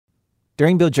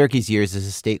During Bill Jerky's years as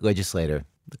a state legislator,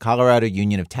 the Colorado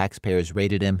Union of Taxpayers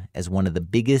rated him as one of the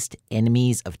biggest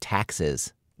enemies of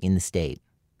taxes in the state.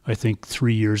 I think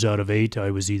 3 years out of 8, I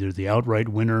was either the outright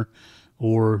winner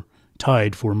or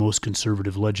tied for most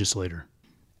conservative legislator.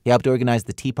 He helped organize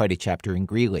the Tea Party chapter in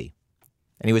Greeley,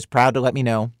 and he was proud to let me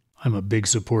know, I'm a big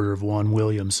supporter of Juan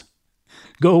Williams.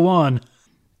 Go Juan!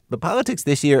 But politics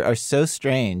this year are so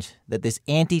strange that this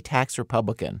anti-tax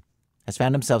Republican has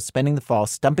found himself spending the fall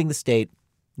stumping the state,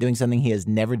 doing something he has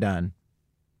never done.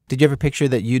 Did you ever picture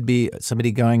that you'd be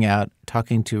somebody going out,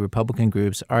 talking to Republican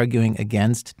groups, arguing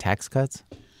against tax cuts?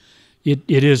 It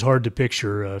is hard to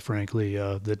picture, frankly,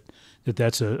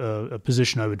 that's a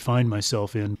position I would find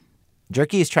myself in.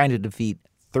 Jerky is trying to defeat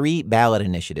 3 ballot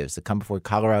initiatives that come before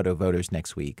Colorado voters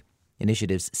next week.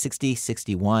 Initiatives 60,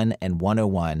 61, and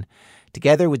 101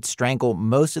 together would strangle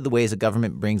most of the ways a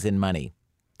government brings in money.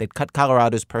 They'd cut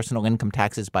Colorado's personal income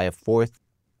taxes by a fourth,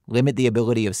 limit the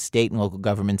ability of state and local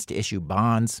governments to issue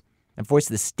bonds, and force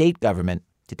the state government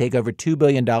to take over $2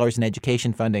 billion in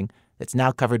education funding that's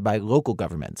now covered by local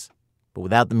governments, but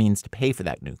without the means to pay for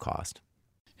that new cost.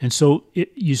 And so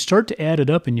you start to add it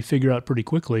up and you figure out pretty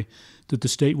quickly that the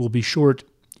state will be short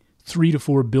 $3 to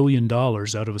 $4 billion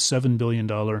out of a $7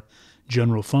 billion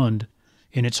general fund.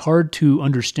 And it's hard to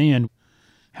understand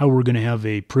how we're going to have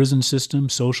a prison system,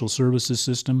 social services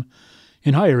system,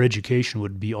 and higher education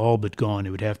would be all but gone. It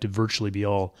would have to virtually be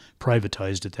all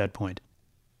privatized at that point.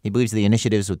 He believes the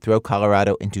initiatives would throw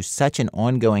Colorado into such an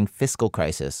ongoing fiscal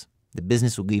crisis that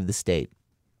business would leave the state.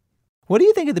 What do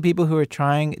you think of the people who are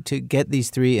trying to get these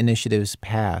 3 initiatives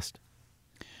passed?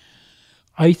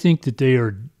 I think that they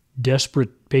are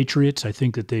desperate patriots. I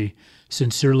think that they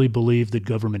sincerely believe that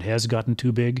government has gotten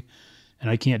too big, and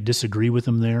I can't disagree with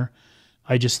them there.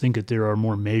 I just think that there are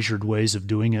more measured ways of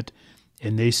doing it,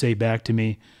 and they say back to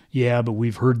me, yeah, but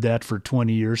we've heard that for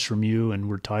 20 years from you, and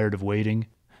we're tired of waiting.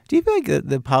 Do you feel like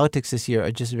the politics this year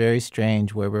are just very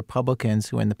strange, where Republicans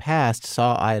who in the past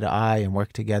saw eye to eye and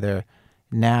worked together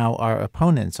now are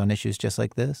opponents on issues just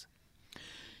like this?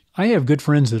 I have good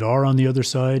friends that are on the other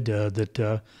side, that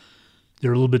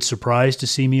they're a little bit surprised to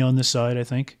see me on this side, I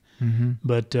think. Mm-hmm.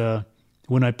 But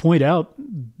when I point out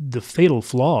the fatal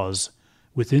flaws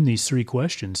within these 3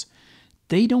 questions,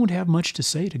 they don't have much to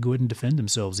say to go ahead and defend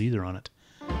themselves either on it.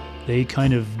 They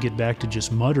kind of get back to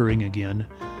just muttering again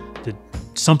that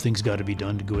something's got to be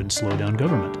done to go ahead and slow down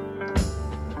government.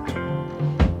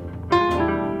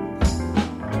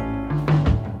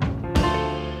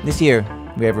 This year,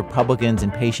 we have Republicans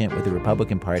impatient with the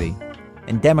Republican Party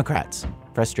and Democrats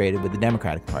frustrated with the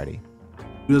Democratic Party.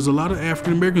 There's a lot of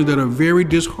African Americans that are very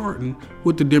disheartened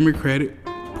with the Democratic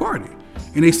Party,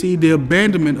 and they see the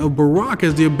abandonment of Barack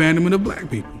as the abandonment of black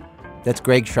people. That's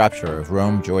Greg Shropshire of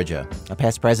Rome, Georgia, a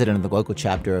past president of the local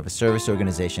chapter of a service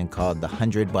organization called the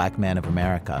 100 Black Men of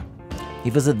America. He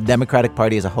feels that the Democratic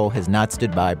Party as a whole has not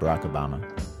stood by Barack Obama.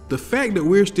 The fact that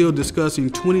we're still discussing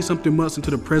 20-something months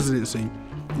into the presidency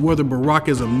whether Barack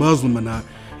is a Muslim or not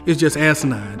is just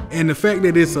asinine. And the fact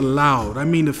that it's allowed,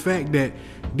 the fact that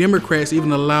Democrats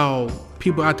even allow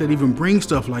people out there to even bring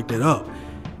stuff like that up.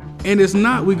 And it's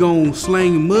not we gonna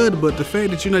slang mud, but the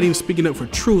fact that you're not even speaking up for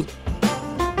truth.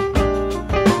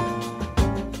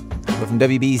 But from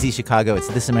WBEZ Chicago, it's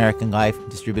This American Life,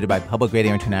 distributed by Public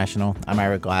Radio International. I'm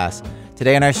Ira Glass.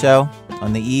 Today on our show,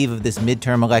 on the eve of this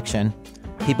midterm election,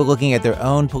 people looking at their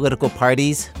own political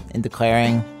parties and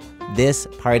declaring, this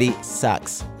party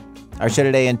sucks. Our show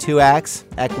today in 2 acts.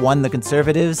 Act 1, the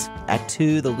conservatives. Act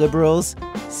 2, the liberals.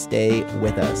 Stay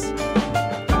with us.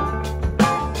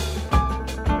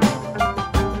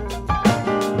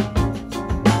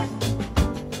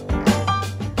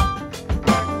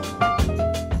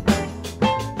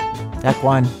 Act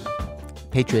 1,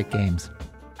 Patriot Games.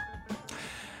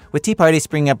 With Tea Parties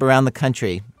springing up around the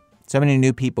country, so many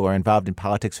new people are involved in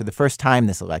politics for the first time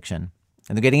this election.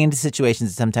 And they're getting into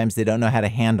situations that sometimes they don't know how to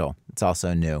handle. It's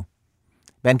also new.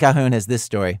 Ben Calhoun has this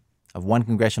story of one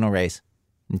congressional race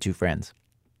and 2 friends.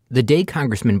 The day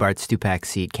Congressman Bart Stupak's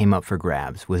seat came up for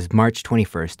grabs was March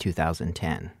 21st,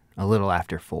 2010, a little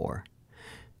after 4.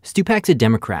 Stupak's a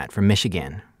Democrat from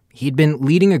Michigan. He'd been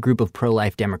leading a group of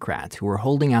pro-life Democrats who were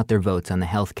holding out their votes on the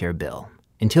health care bill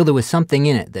until there was something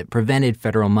in it that prevented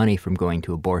federal money from going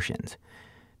to abortions.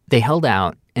 They held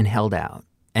out and held out.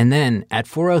 And then, at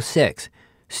 4:06,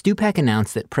 Stupak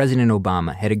announced that President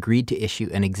Obama had agreed to issue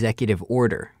an executive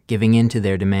order giving in to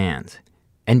their demands.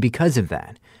 And because of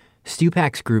that,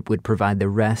 Stupak's group would provide the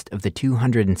rest of the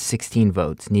 216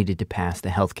 votes needed to pass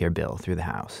the health care bill through the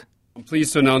House. I'm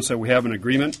pleased to announce that we have an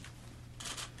agreement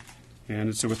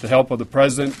And so with the help of the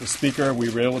President, the Speaker, we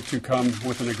were able to come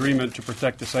with an agreement to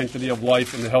protect the sanctity of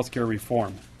life and the health care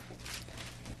reform.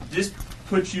 This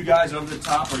puts you guys over the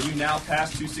top. Are you now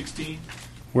past 216?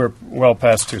 We're well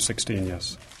past 216,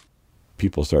 yes.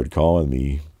 People started calling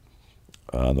me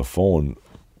on the phone,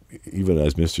 even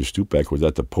as Mr. Stupak was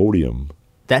at the podium.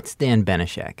 That's Dan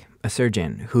Benishek, a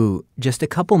surgeon who, just a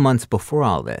couple months before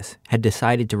all this, had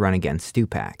decided to run against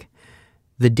Stupak.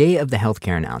 The day of the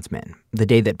healthcare announcement, the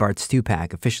day that Bart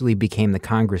Stupak officially became the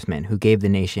congressman who gave the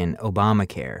nation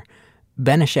Obamacare,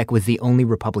 Benishek was the only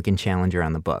Republican challenger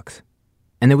on the books.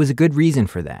 And there was a good reason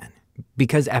for that,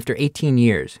 because after 18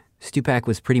 years, Stupak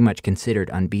was pretty much considered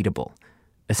unbeatable.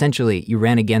 Essentially, you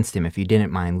ran against him if you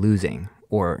didn't mind losing,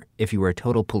 or if you were a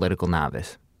total political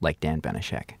novice, like Dan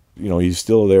Benishek. You know, he's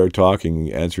still there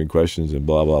talking, answering questions and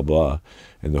blah, blah, blah.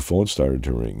 And the phone started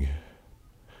to ring.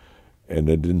 And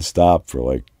it didn't stop for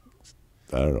like,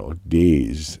 I don't know,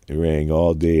 days. It rang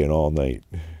all day and all night.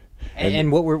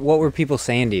 And what were people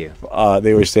saying to you?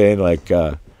 They were saying like,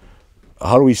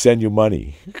 how do we send you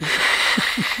money?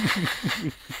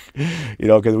 You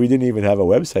know, because we didn't even have a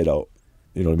website out.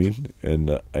 You know what I mean? And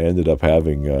I ended up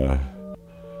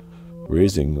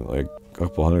raising like a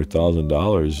couple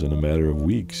 $100,000 in a matter of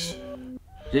weeks.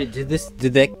 Did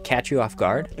that catch you off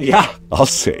guard? Yeah, I'll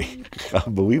say,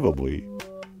 unbelievably.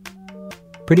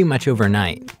 Pretty much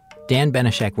overnight, Dan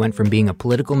Benishek went from being a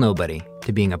political nobody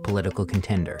to being a political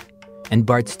contender. And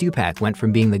Bart Stupak went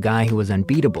from being the guy who was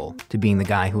unbeatable to being the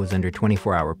guy who was under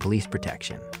 24-hour police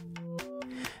protection.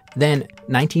 Then,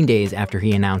 19 days after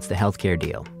he announced the healthcare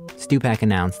deal, Stupak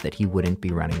announced that he wouldn't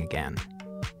be running again.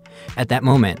 At that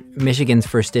moment, Michigan's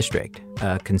 1st District,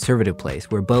 a conservative place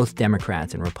where both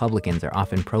Democrats and Republicans are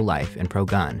often pro-life and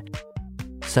pro-gun,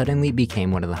 suddenly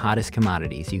became one of the hottest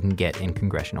commodities you can get in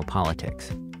congressional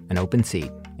politics, an open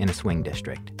seat in a swing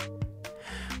district.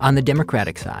 On the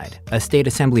Democratic side, a state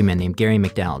assemblyman named Gary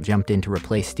McDowell jumped in to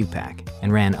replace Stupak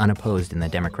and ran unopposed in the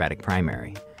Democratic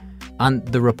primary. On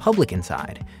the Republican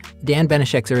side, Dan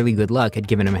Benishek's early good luck had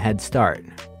given him a head start,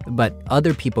 but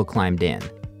other people climbed in,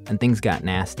 and things got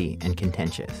nasty and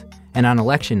contentious. And on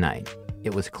election night,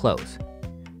 it was close.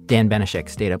 Dan Benishek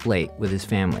stayed up late with his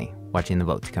family, watching the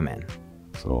votes come in.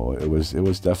 So it was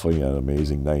definitely an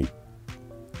amazing night.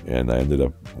 And I ended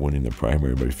up winning the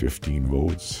primary by 15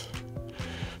 votes.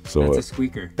 So that's a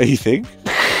squeaker. You think?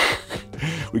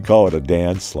 We call it a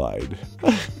dance slide.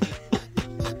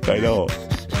 I know.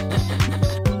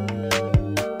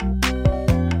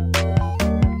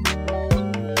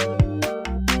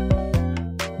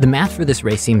 The math for this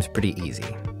race seems pretty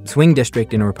easy. Swing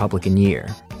district in a Republican year.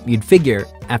 You'd figure,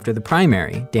 after the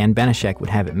primary, Dan Benishek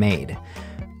would have it made.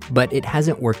 But it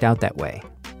hasn't worked out that way,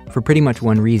 for pretty much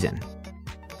one reason: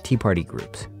 Tea Party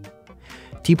groups.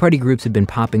 Tea Party groups have been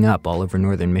popping up all over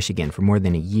northern Michigan for more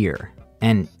than a year,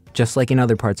 and just like in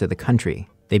other parts of the country,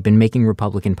 they've been making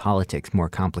Republican politics more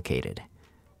complicated.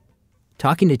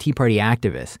 Talking to Tea Party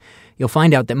activists, you'll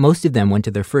find out that most of them went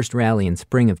to their first rally in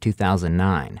spring of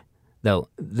 2009, though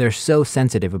they're so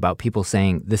sensitive about people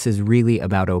saying this is really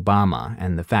about Obama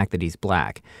and the fact that he's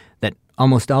black that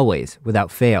almost always, without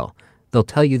fail, they'll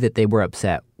tell you that they were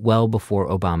upset well before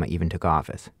Obama even took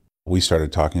office. We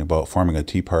started talking about forming a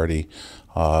Tea Party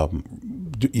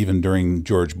even during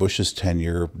George Bush's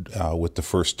tenure with the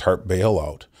first TARP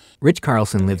bailout. Rich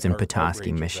Carlson lives in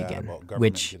Petoskey, Michigan,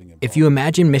 which, if you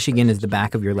imagine Michigan as the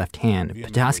back of your left hand,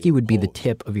 Petoskey would be the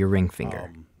tip of your ring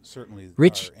finger.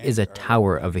 Rich is a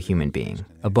tower of a human being,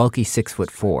 a bulky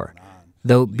 6'4",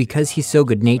 though because he's so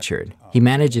good-natured, he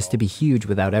manages to be huge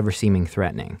without ever seeming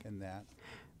threatening.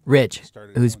 Rich,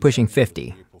 who's pushing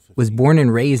 50, was born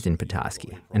and raised in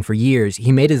Petoskey, and for years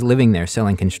he made his living there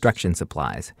selling construction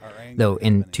supplies, though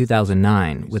in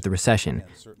 2009, with the recession,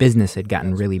 business had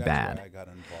gotten really bad.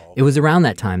 It was around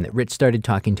that time that Rich started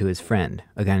talking to his friend,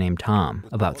 a guy named Tom,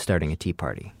 about starting a Tea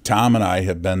Party. Tom and I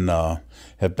have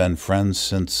been friends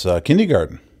since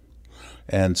kindergarten.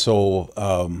 And so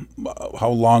how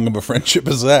long of a friendship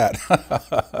is that?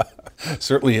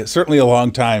 Certainly a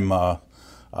long time.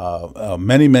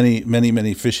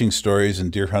 Many fishing stories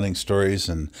and deer hunting stories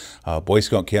and Boy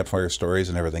Scout campfire stories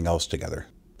and everything else together.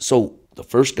 So the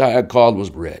first guy I called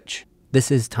was Rich. This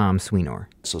is Tom Sweenor.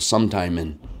 So sometime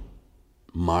in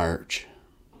March,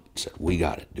 I said, we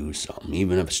got to do something.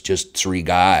 Even if it's just 3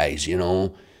 guys,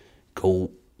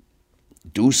 go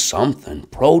do something,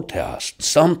 protest,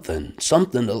 something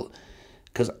to,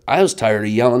 because I was tired of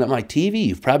yelling at my TV.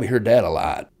 You've probably heard that a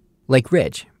lot. Like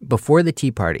Rich, before the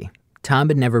Tea Party, Tom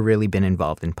had never really been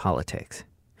involved in politics.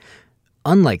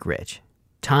 Unlike Rich,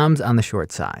 Tom's on the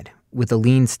short side, with a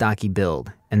lean, stocky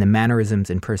build and the mannerisms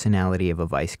and personality of a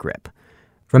vice grip.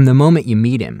 From the moment you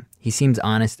meet him, he seems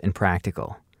honest and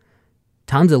practical.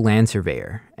 Tom's a land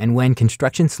surveyor, and when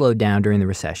construction slowed down during the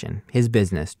recession, his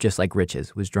business, just like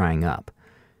Rich's, was drying up.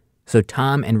 So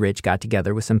Tom and Rich got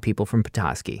together with some people from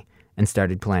Petoskey and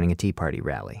started planning a Tea Party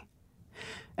rally.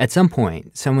 At some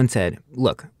point, someone said,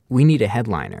 "Look, we need a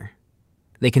headliner."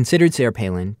 They considered Sarah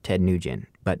Palin, Ted Nugent,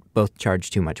 but both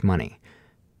charged too much money.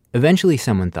 Eventually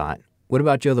someone thought, what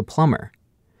about Joe the plumber?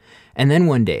 And then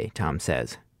one day, Tom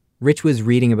says, Rich was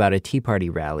reading about a Tea Party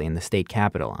rally in the state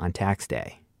capitol on tax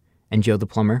day, and Joe the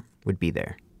plumber would be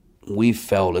there. We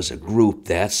felt as a group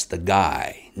that's the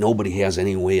guy. Nobody has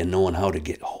any way of knowing how to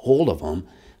get hold of him,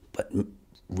 but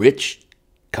Rich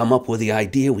come up with the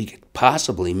idea we could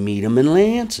possibly meet him in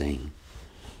Lansing.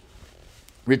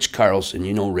 Rich Carlson,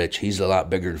 you know Rich, he's a lot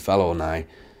bigger fellow than I,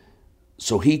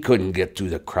 so he couldn't get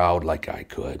through the crowd like I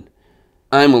could.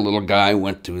 I'm a little guy,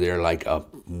 went through there like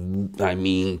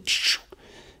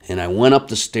and I went up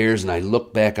the stairs and I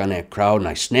looked back on that crowd and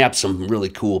I snapped some really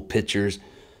cool pictures,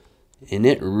 and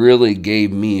it really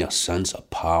gave me a sense of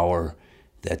power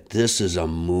that this is a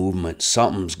movement,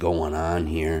 something's going on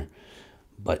here.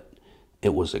 But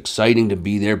it was exciting to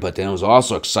be there, but then it was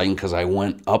also exciting because I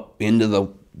went up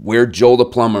into where Joe the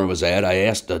plumber was at. I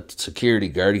asked the security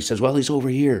guard, he says, well, he's over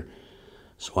here.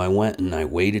 So I went and I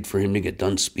waited for him to get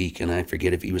done speaking. I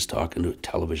forget if he was talking to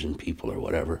television people or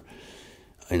whatever.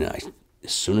 And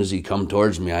as soon as he come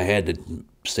towards me, I had to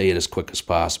say it as quick as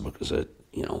possible because,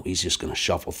 he's just going to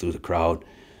shuffle through the crowd.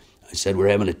 I said, we're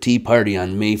having a tea party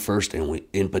on May 1st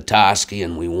in Petoskey,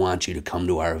 and we want you to come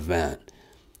to our event.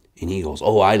 And he goes,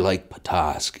 oh, I like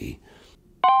Petoskey.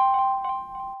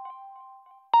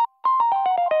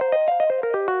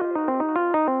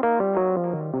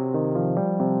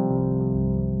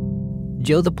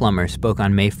 Joe the plumber spoke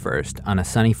on May 1st on a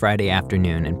sunny Friday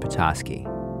afternoon in Petoskey.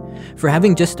 For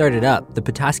having just started up, the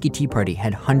Petoskey Tea Party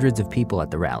had hundreds of people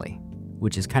at the rally,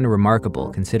 which is kind of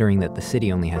remarkable considering that the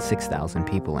city only has 6,000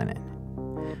 people in it.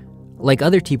 Like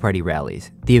other Tea Party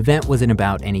rallies, the event wasn't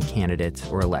about any candidates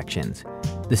or elections.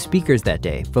 The speakers that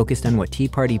day focused on what Tea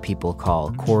Party people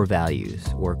call core values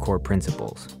or core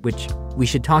principles, which we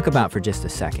should talk about for just a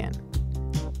second.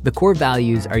 The core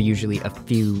values are usually a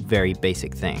few very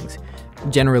basic things.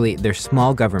 Generally, they're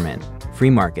small government, free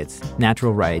markets,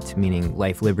 natural rights, meaning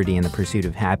life, liberty, and the pursuit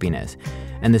of happiness,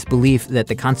 and this belief that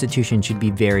the Constitution should be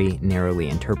very narrowly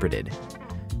interpreted.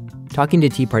 Talking to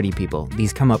Tea Party people,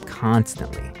 these come up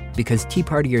constantly because Tea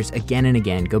Partiers again and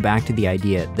again go back to the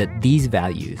idea that these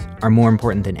values are more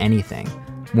important than anything,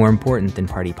 more important than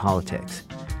party politics.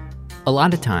 A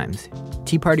lot of times,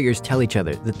 Tea Partiers tell each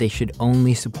other that they should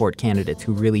only support candidates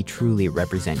who really truly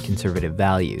represent conservative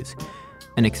values.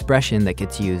 An expression that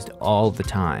gets used all the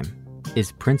time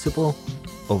is principle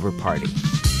over party.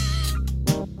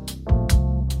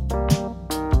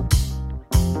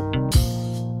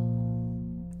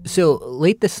 So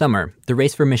late this summer, the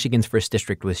race for Michigan's 1st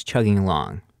district was chugging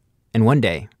along. And one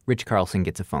day, Rich Carlson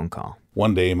gets a phone call.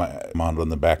 One day, I'm out on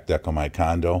the back deck of my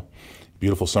condo.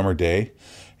 Beautiful summer day.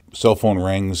 Cell phone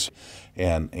rings,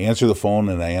 and I answer the phone,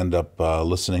 and I end up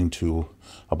listening to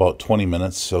about 20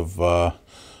 minutes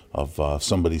of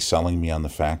somebody selling me on the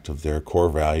fact of their core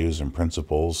values and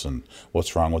principles and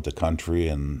what's wrong with the country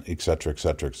and et cetera, et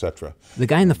cetera, et cetera. The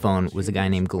guy on the phone was a guy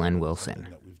named Glenn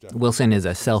Wilson. Wilson is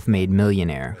a self-made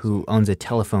millionaire who owns a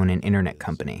telephone and internet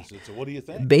company.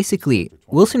 Basically,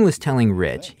 Wilson was telling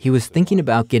Rich he was thinking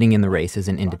about getting in the race as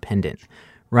an independent,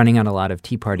 running on a lot of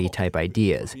Tea Party-type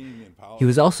ideas. He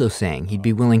was also saying he'd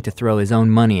be willing to throw his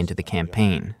own money into the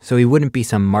campaign, so he wouldn't be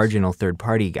some marginal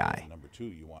third-party guy.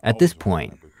 At this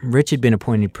point, Rich had been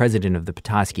appointed president of the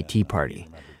Petoskey Tea Party.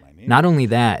 Not only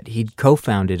that, he'd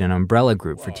co-founded an umbrella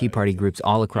group for Tea Party groups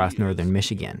all across northern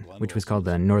Michigan, which was called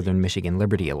the Northern Michigan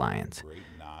Liberty Alliance.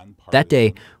 That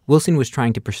day, Wilson was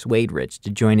trying to persuade Rich to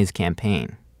join his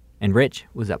campaign, and Rich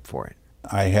was up for it.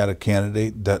 I had a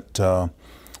candidate that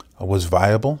was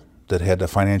viable, that had the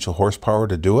financial horsepower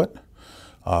to do it,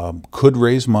 could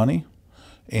raise money,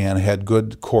 and had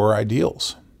good core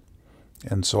ideals.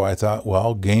 And so I thought,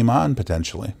 well, game on,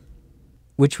 potentially.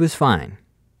 Which was fine.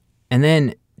 And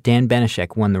then Dan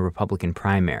Benishek won the Republican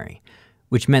primary,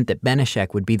 which meant that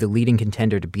Benishek would be the leading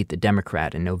contender to beat the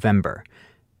Democrat in November.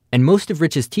 And most of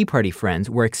Rich's Tea Party friends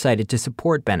were excited to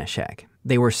support Benishek.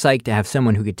 They were psyched to have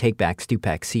someone who could take back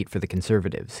Stupak's seat for the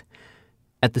conservatives.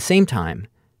 At the same time,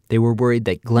 they were worried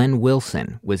that Glenn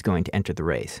Wilson was going to enter the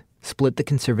race, split the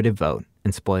conservative vote,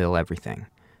 and spoil everything.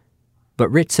 But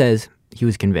Rich says he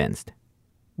was convinced.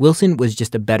 Wilson was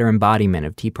just a better embodiment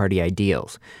of Tea Party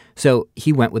ideals, so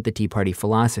he went with the Tea Party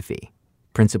philosophy,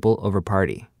 principle over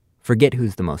party, forget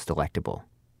who's the most electable.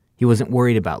 He wasn't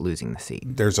worried about losing the seat.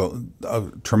 There's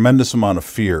a tremendous amount of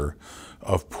fear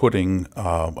of putting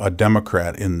a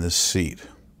Democrat in this seat,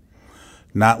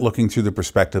 not looking through the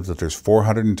perspective that there's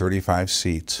 435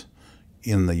 seats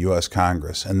in the U.S.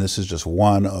 Congress, and this is just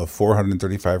one of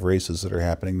 435 races that are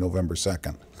happening November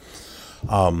 2nd.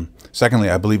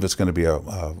 Secondly, I believe it's going to be a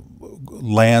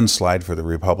landslide for the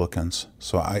Republicans.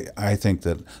 So I think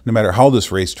that no matter how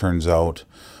this race turns out,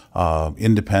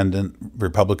 independent,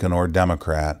 Republican, or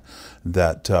Democrat,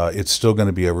 that it's still going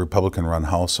to be a Republican-run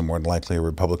House and more than likely a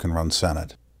Republican-run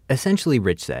Senate. Essentially,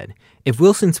 Rich said, if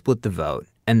Wilson split the vote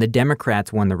and the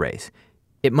Democrats won the race,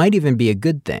 it might even be a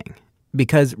good thing,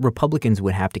 because Republicans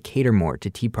would have to cater more to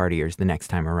Tea Partiers the next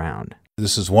time around.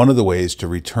 This is one of the ways to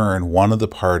return one of the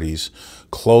parties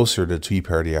closer to Tea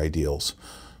Party ideals.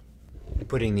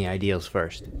 Putting the ideals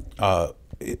first.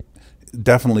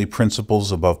 Definitely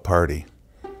principles above party.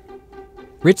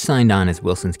 Rich signed on as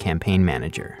Wilson's campaign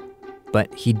manager,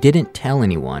 but he didn't tell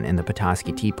anyone in the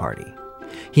Petoskey Tea Party.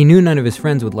 He knew none of his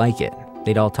friends would like it.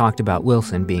 They'd all talked about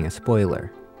Wilson being a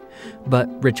spoiler. But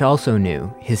Rich also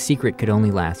knew his secret could only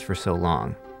last for so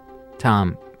long.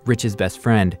 Tom, Rich's best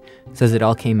friend, says it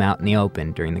all came out in the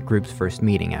open during the group's first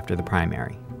meeting after the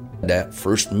primary. That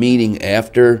first meeting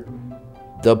after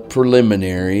the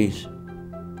preliminary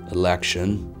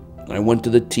election, I went to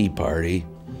the Tea Party.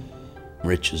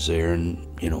 Rich is there, and,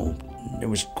 there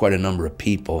was quite a number of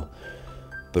people.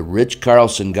 But Rich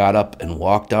Carlson got up and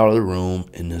walked out of the room,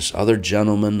 and this other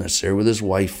gentleman that's there with his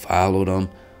wife followed him.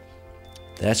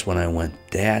 That's when I went,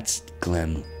 that's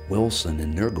Glenn Wilson,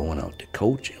 and they're going out to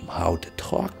coach him how to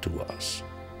talk to us.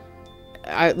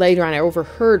 Later on, I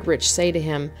overheard Rich say to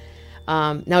him,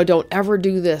 now don't ever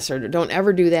do this or don't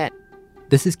ever do that.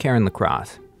 This is Karen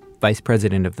LaCrosse, vice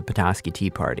president of the Petoskey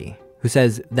Tea Party, who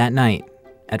says that night,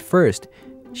 at first,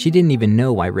 she didn't even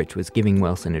know why Rich was giving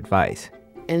Wilson advice.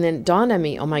 And then it dawned on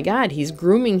me, oh my God, he's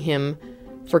grooming him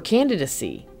for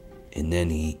candidacy. And then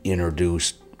he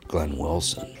introduced Glenn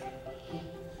Wilson.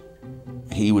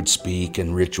 He would speak,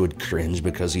 and Rich would cringe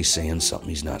because he's saying something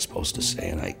he's not supposed to say.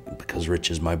 And because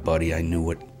Rich is my buddy, I knew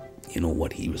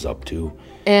what he was up to.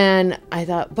 And I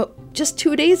thought, but just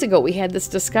 2 days ago, we had this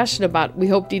discussion about we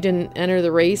hoped he didn't enter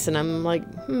the race. And I'm like,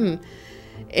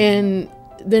 And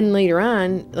then later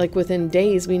on, like within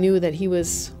days, we knew that he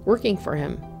was working for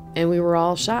him. And we were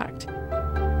all shocked.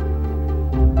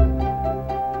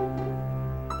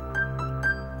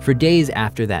 For days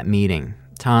after that meeting,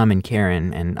 Tom and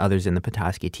Karen and others in the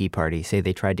Petoskey Tea Party say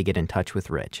they tried to get in touch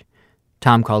with Rich.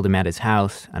 Tom called him at his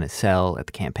house, on his cell, at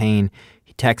the campaign.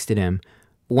 He texted him.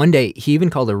 One day, he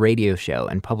even called a radio show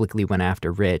and publicly went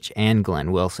after Rich and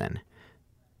Glenn Wilson.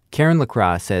 Karen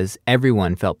LaCrosse says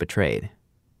everyone felt betrayed,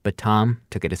 but Tom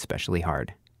took it especially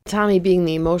hard. Tommy, being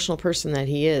the emotional person that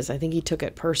he is, I think he took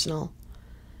it personal.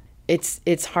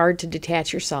 It's hard to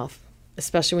detach yourself,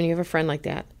 especially when you have a friend like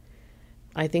that.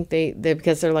 I think they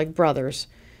because they're like brothers,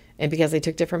 and because they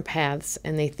took different paths,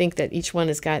 and they think that each one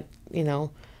has got,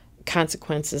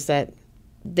 consequences that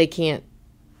they can't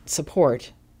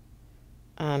support.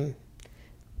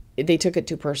 They took it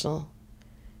too personal.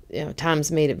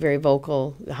 Tom's made it very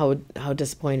vocal how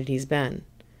disappointed he's been,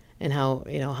 and how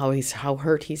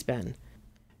hurt he's been.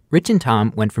 Rich and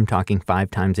Tom went from talking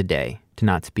 5 times a day to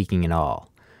not speaking at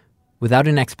all. Without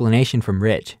an explanation from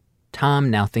Rich, Tom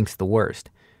now thinks the worst,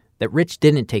 that Rich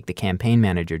didn't take the campaign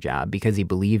manager job because he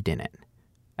believed in it.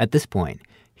 At this point,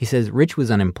 he says Rich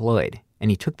was unemployed and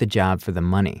he took the job for the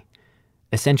money.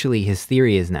 Essentially, his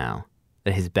theory is now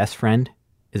that his best friend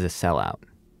is a sellout.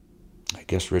 I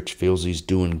guess Rich feels he's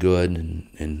doing good,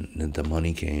 and the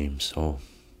money came, so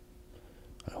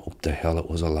I hope the hell it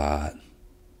was a lot.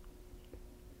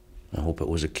 I hope it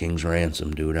was a king's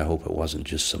ransom, dude. I hope it wasn't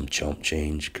just some chump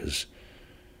change, because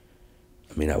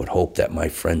I would hope that my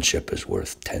friendship is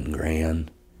worth 10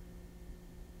 grand.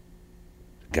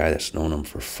 A guy that's known him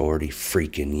for 40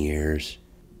 freaking years.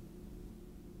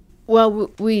 Well,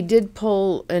 we did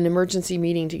pull an emergency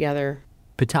meeting together.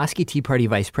 Petoskey Tea Party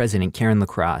Vice President Karen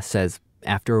LaCrosse says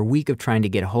after a week of trying to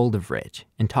get a hold of Rich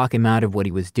and talk him out of what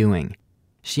he was doing,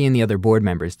 she and the other board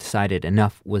members decided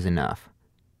enough was enough.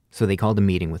 So they called a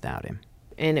meeting without him.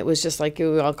 And it was just like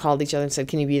we all called each other and said,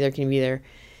 can you be there, can you be there?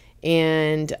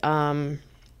 And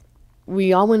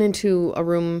we all went into a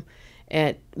room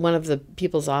at one of the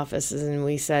people's offices, and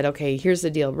we said, okay, here's the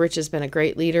deal. Rich has been a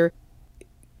great leader.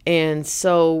 And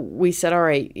so we said, all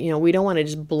right, we don't want to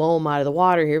just blow him out of the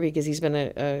water here because he's been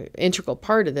an integral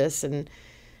part of this.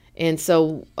 And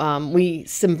so we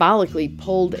symbolically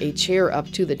pulled a chair up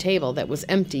to the table that was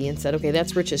empty and said, okay,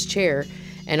 that's Rich's chair.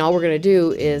 And all we're going to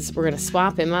do is we're going to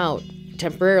swap him out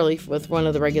temporarily with one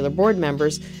of the regular board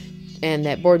members and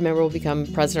that board member will become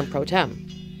president pro tem.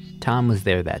 Tom was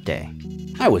there that day.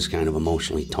 I was kind of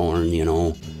emotionally torn,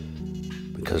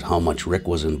 because how much Rick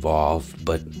was involved,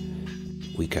 but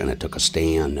we kind of took a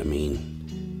stand. I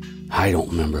mean, I don't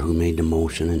remember who made the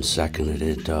motion and seconded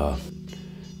it. I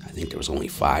think there was only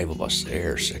 5 of us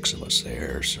there, 6 of us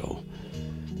there, so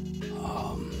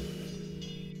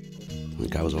I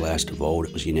think I was the last to vote.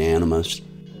 It was unanimous.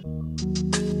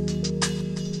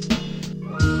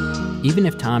 Even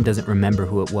if Tom doesn't remember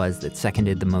who it was that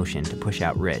seconded the motion to push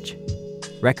out Rich,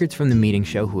 records from the meeting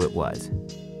show who it was,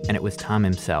 and it was Tom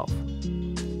himself.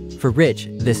 For Rich,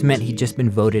 this meant he'd just been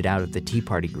voted out of the Tea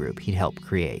Party group he'd helped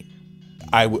create.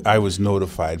 I was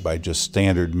notified by just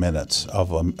standard minutes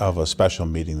of a special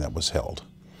meeting that was held,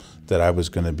 that I was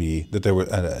going to be, that there were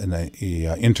an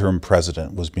interim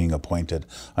president was being appointed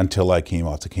until I came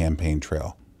off the campaign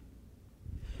trail.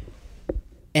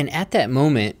 And at that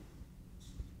moment,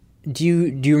 do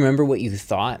you remember what you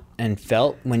thought and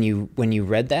felt when you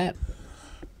read that?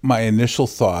 My initial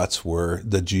thoughts were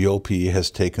the GOP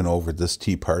has taken over this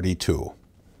Tea Party too.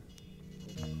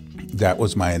 That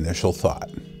was my initial thought,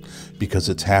 because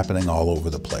it's happening all over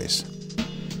the place.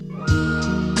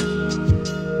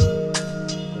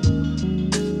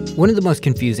 One of the most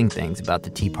confusing things about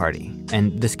the Tea Party,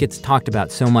 and this gets talked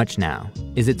about so much now,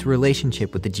 is its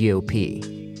relationship with the GOP.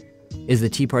 Is the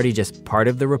Tea Party just part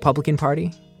of the Republican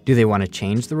Party? Do they want to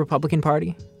change the Republican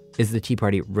Party? Is the Tea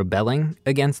Party rebelling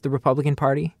against the Republican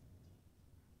Party?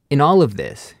 In all of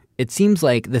this, it seems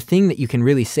like the thing that you can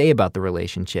really say about the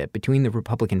relationship between the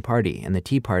Republican Party and the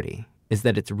Tea Party is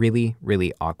that it's really,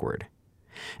 really awkward.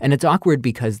 And it's awkward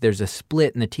because there's a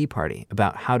split in the Tea Party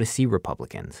about how to see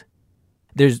Republicans.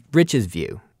 There's Rich's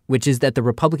view, which is that the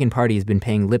Republican Party has been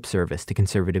paying lip service to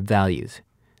conservative values.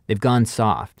 They've gone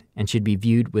soft and should be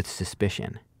viewed with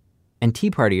suspicion. And Tea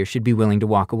Partiers should be willing to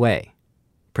walk away.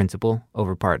 Principle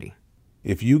over party.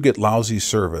 If you get lousy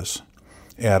service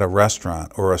at a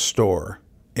restaurant or a store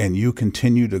and you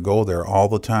continue to go there all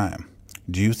the time,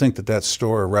 do you think that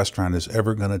store or restaurant is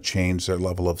ever going to change their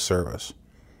level of service?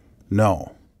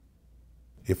 No.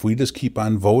 If we just keep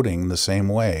on voting the same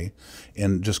way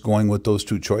and just going with those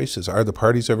two choices, are the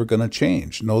parties ever going to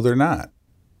change? No, they're not.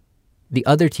 The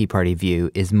other Tea Party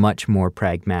view is much more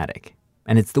pragmatic,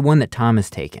 and it's the one that Tom has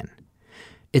taken.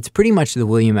 It's pretty much the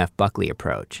William F. Buckley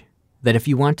approach, that if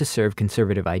you want to serve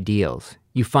conservative ideals,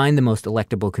 you find the most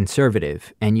electable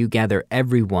conservative and you gather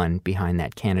everyone behind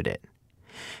that candidate.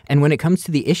 And when it comes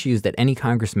to the issues that any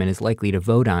congressman is likely to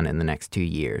vote on in the next 2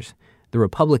 years, the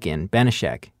Republican,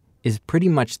 Benešek, is pretty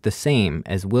much the same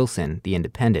as Wilson, the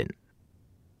independent.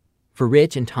 For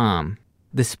Rich and Tom,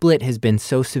 the split has been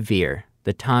so severe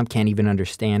that Tom can't even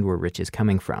understand where Rich is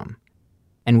coming from.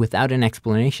 And without an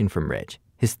explanation from Rich,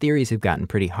 his theories have gotten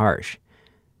pretty harsh.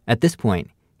 At this point,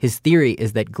 his theory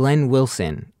is that Glenn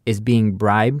Wilson is being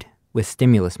bribed with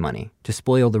stimulus money to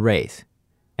spoil the race,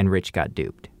 and Rich got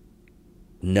duped.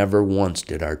 Never once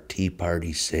did our Tea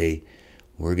Party say,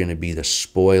 we're going to be the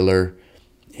spoiler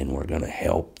and we're going to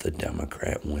help the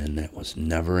Democrat win. That was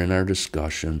never in our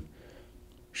discussion.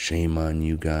 Shame on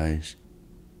you guys.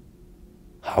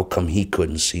 How come he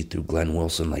couldn't see through Glenn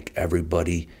Wilson like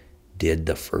everybody did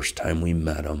the first time we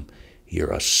met him?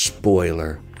 You're a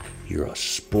spoiler. You're a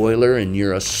spoiler and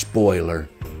you're a spoiler.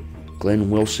 Glenn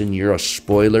Wilson, you're a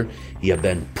spoiler. You've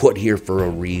been put here for a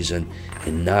reason,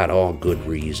 and not all good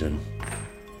reason.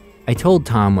 I told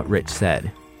Tom what Rich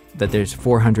said, that there's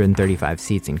 435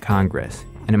 seats in Congress,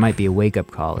 and it might be a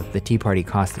wake-up call if the Tea Party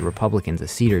costs the Republicans a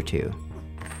seat or two.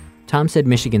 Tom said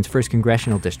Michigan's first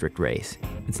congressional district race,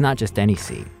 it's not just any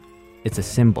seat. It's a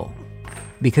symbol.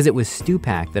 Because it was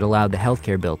Stupak that allowed the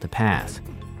healthcare bill to pass.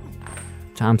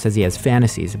 Tom says he has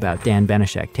fantasies about Dan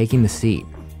Benešek taking the seat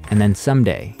and then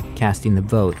someday casting the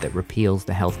vote that repeals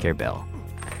the healthcare bill.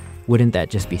 Wouldn't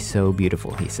that just be so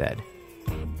beautiful, he said.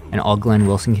 And all Glenn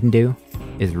Wilson can do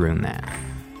is ruin that.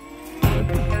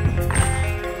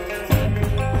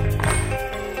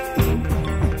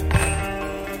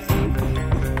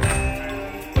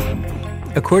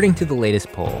 According to the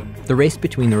latest poll, the race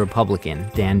between the Republican,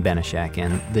 Dan Benešek,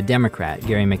 and the Democrat,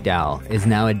 Gary McDowell, is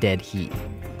now a dead heat,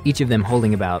 each of them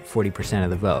holding about 40% of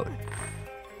the vote.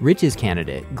 Rich's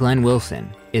candidate, Glenn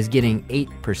Wilson, is getting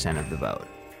 8% of the vote,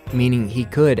 meaning he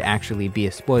could actually be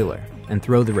a spoiler and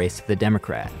throw the race to the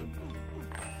Democrat.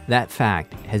 That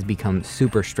fact has become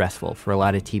super stressful for a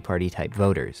lot of Tea Party-type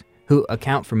voters, who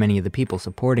account for many of the people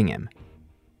supporting him.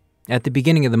 At the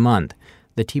beginning of the month,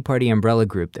 the Tea Party umbrella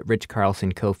group that Rich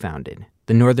Carlson co-founded,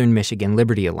 the Northern Michigan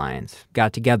Liberty Alliance,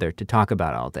 got together to talk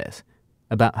about all this,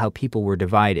 about how people were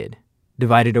divided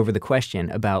over the question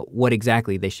about what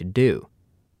exactly they should do.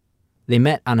 They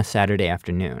met on a Saturday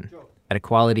afternoon at a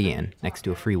Quality Inn next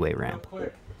to a freeway ramp.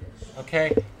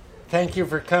 Okay, thank you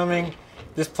for coming.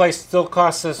 This place still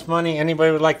costs us money.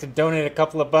 Anybody would like to donate a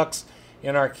couple of bucks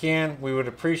in our can, we would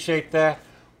appreciate that.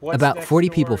 About 40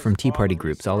 people from Tea Party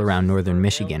groups all around northern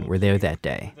Michigan were there that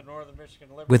day.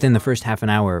 Within the first half an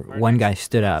hour, one guy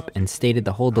stood up and stated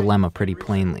the whole dilemma pretty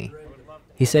plainly.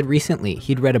 He said recently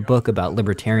he'd read a book about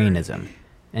libertarianism,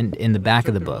 and in the back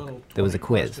of the book, there was a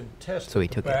quiz, so he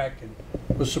took it.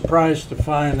 Was surprised to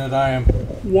find that I am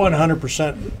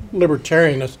 100%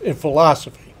 libertarian in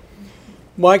philosophy.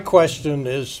 My question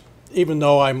is, even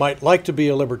though I might like to be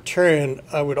a libertarian,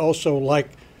 I would also like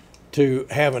to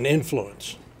have an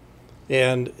influence.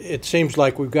 And it seems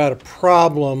like we've got a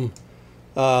problem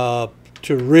to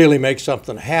really make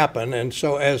something happen. And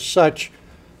so as such,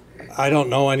 I don't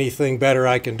know anything better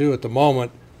I can do at the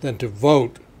moment than to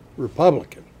vote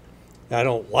Republican. I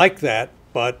don't like that,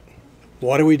 but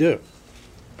what do we do?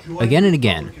 Again and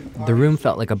again, the room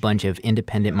felt like a bunch of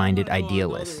independent-minded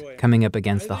idealists coming up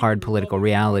against the hard political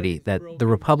reality that the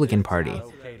Republican Party,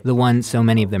 the one so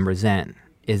many of them resent,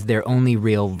 is their only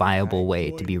real viable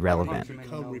way to be relevant.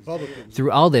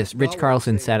 Through all this, Rich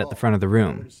Carlson sat at the front of the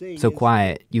room, so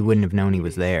quiet you wouldn't have known he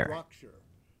was there.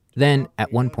 Then,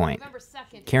 at one point,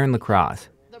 Karen LaCrosse,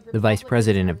 the vice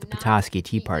president of the Petoskey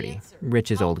Tea Party,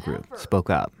 Rich's old group, spoke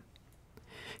up.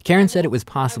 Karen said it was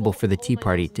possible for the Tea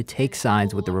Party to take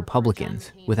sides with the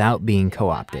Republicans without being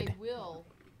co-opted.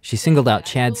 She singled out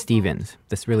Chad Stevens,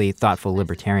 this really thoughtful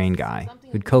libertarian guy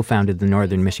who'd co-founded the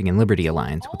Northern Michigan Liberty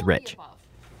Alliance with Rich.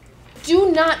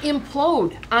 Do not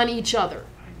implode on each other.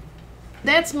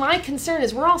 That's my concern,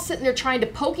 is we're all sitting there trying to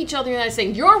poke each other in the eye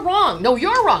saying, you're wrong, no,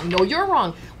 you're wrong, no, you're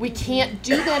wrong. We can't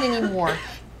do that anymore.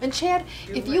 And Chad,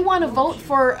 if you want to vote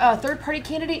for a third-party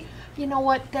candidate, you know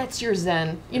what, that's your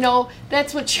zen. You know,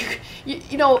 that's what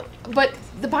you know, but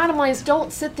the bottom line is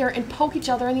don't sit there and poke each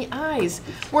other in the eyes.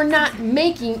 We're not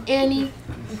making any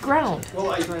ground.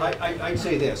 Well, I'd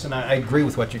say this, and I agree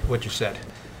with what you said.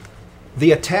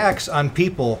 The attacks on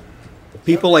people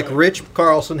like Rich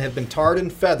Carlson have been tarred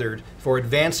and feathered for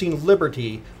advancing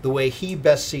liberty the way he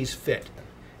best sees fit.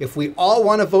 If we all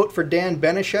want to vote for Dan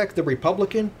Benishek, the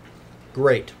Republican,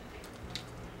 great.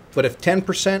 But if 10%,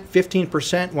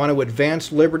 15% want to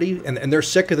advance liberty and they're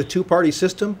sick of the two-party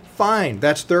system, fine,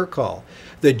 that's their call.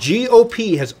 The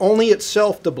GOP has only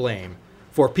itself to blame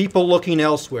for people looking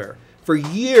elsewhere. For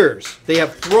years, they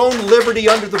have thrown liberty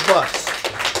under the bus.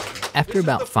 After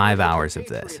about 5 hours of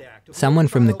this, someone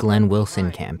from the Glenn Wilson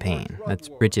campaign, that's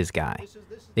Rich's guy,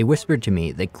 they whispered to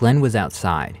me that Glenn was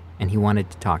outside and he wanted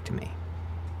to talk to me.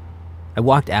 I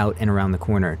walked out and around the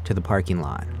corner to the parking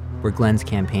lot where Glenn's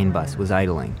campaign bus was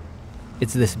idling.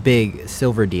 It's this big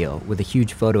silver deal with a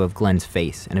huge photo of Glenn's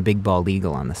face and a big bald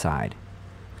eagle on the side.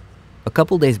 A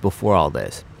couple days before all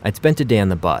this, I'd spent a day on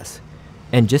the bus,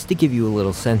 and just to give you a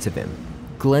little sense of him,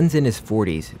 Glenn's in his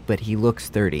 40s, but he looks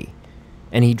 30,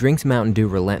 and he drinks Mountain Dew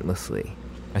relentlessly.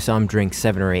 I saw him drink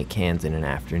 7 or 8 cans in an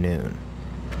afternoon.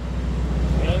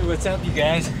 Hey, what's up, you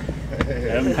guys?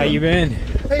 Hey, how you been?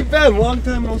 Hey, Ben, long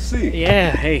time no see.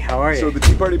 Yeah, hey, how are you? So the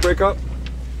Tea Party break up?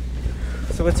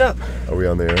 So what's up? Are we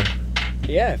on the air?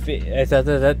 Yeah, I thought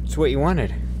that's what you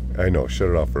wanted. I know, shut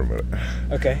it off for a minute.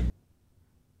 Okay.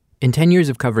 In 10 years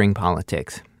of covering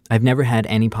politics, I've never had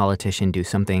any politician do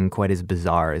something quite as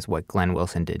bizarre as what Glenn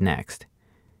Wilson did next.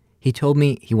 He told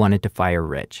me he wanted to fire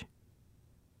Rich.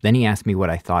 Then he asked me what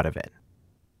I thought of it.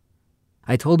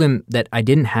 I told him that I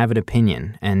didn't have an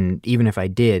opinion, and even if I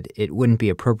did, it wouldn't be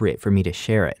appropriate for me to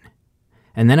share it.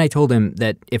 And then I told him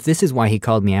that if this is why he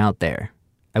called me out there,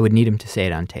 I would need him to say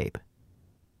it on tape.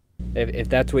 If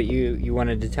that's what you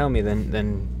wanted to tell me,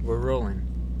 then we're rolling.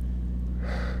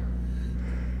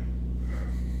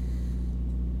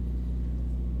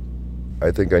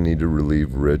 I think I need to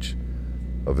relieve Rich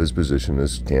of his position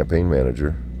as campaign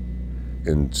manager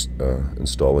and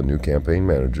install a new campaign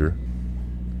manager.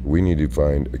 We need to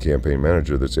find a campaign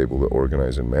manager that's able to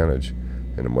organize and manage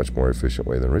in a much more efficient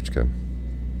way than Rich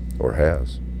can, or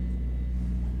has.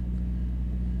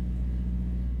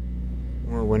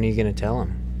 Well, when are you going to tell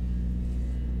him?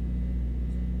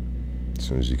 As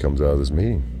soon as he comes out of this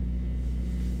meeting.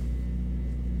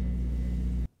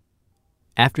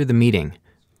 After the meeting,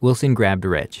 Wilson grabbed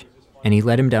Rich, and he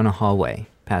led him down a hallway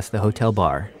past the hotel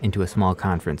bar into a small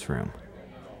conference room.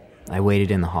 I waited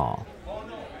in the hall.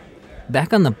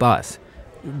 Back on the bus,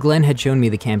 Glenn had shown me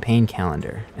the campaign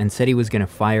calendar and said he was going to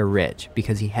fire Rich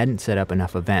because he hadn't set up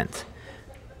enough events.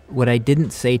 What I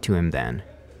didn't say to him then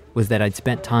was that I'd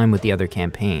spent time with the other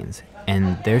campaigns,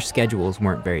 and their schedules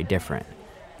weren't very different,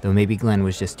 though maybe Glenn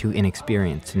was just too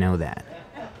inexperienced to know that.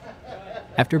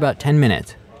 After about 10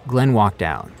 minutes, Glenn walked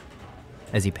out.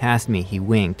 As he passed me, he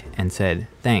winked and said,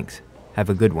 "Thanks, have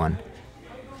a good one."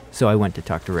 So I went to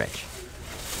talk to Rich.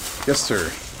 Yes,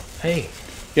 sir. Hey.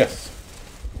 Yes.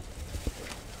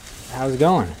 How's it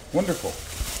going? Wonderful.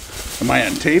 Am I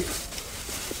on tape?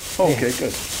 Oh, okay,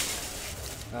 good.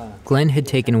 Glenn had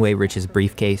taken away Rich's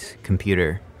briefcase,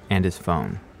 computer, and his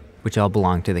phone, which all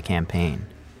belonged to the campaign.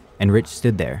 And Rich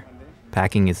stood there,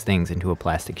 packing his things into a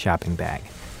plastic shopping bag.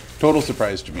 Total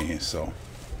surprise to me, so.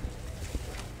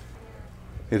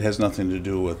 It has nothing to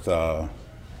do with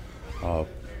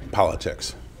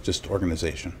politics, just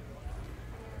organization.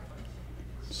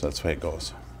 So that's the way it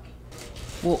goes.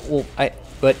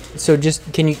 So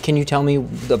just can you tell me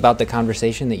about the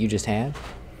conversation that you just had?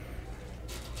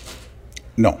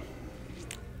 No.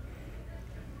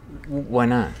 Why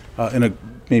not?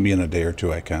 Maybe in a day or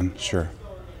two I can, sure.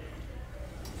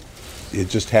 It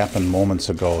just happened moments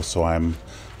ago, so I'm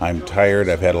tired.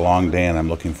 I've had a long day, and I'm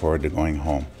looking forward to going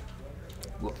home.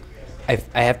 I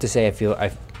have to say I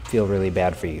feel really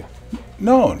bad for you.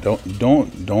 No,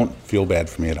 don't feel bad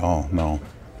for me at all. No.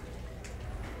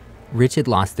 Rich had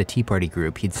lost the Tea Party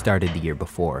group he'd started the year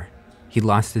before. He'd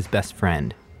lost his best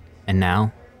friend, and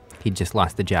now he'd just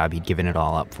lost the job he'd given it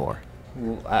all up for.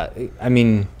 I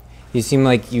mean, you seem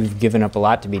like you've given up a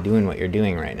lot to be doing what you're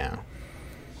doing right now.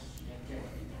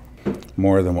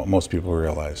 More than what most people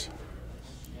realize.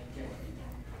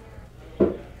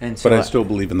 But I still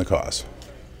believe in the cause.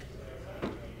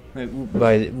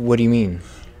 But what do you mean?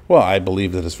 Well, I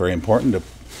believe that it's very important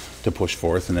to push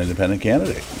forth an independent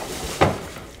candidate.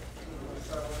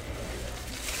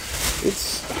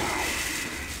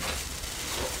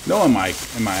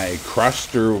 Am I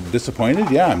crushed or disappointed?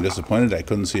 Yeah, I'm disappointed I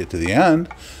couldn't see it to the end,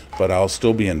 but I'll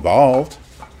still be involved.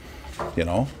 You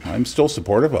know, I'm still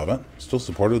supportive of it, still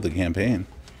supportive of the campaign.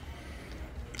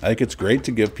 I think it's great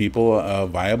to give people a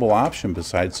viable option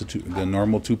besides the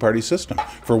normal two-party system.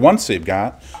 For once, they've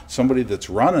got somebody that's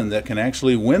running that can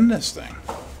actually win this thing.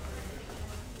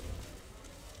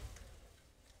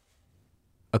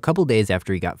 A couple days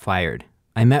after he got fired,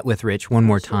 I met with Rich one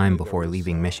more time before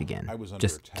leaving Michigan,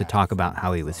 just to talk about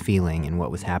how he was feeling and what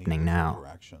was happening now.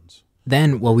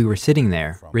 Then, while we were sitting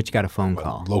there, Rich got a phone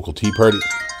call. Local Tea Party.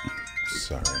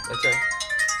 Sorry. That's right.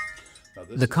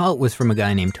 The call was from a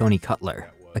guy named Tony Cutler,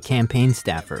 a campaign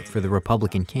staffer for the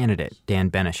Republican candidate,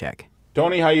 Dan Benishek.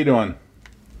 Tony, how you doing?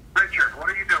 Richard, what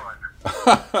are you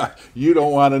doing? You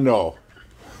don't want to know.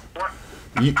 What?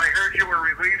 I heard you were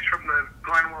released from the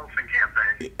Glenn Wilson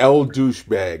campaign. El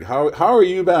douchebag. How are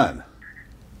you been?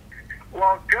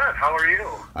 Well, good. How are you?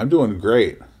 I'm doing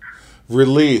great.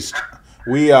 Released.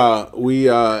 We had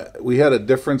a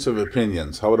difference of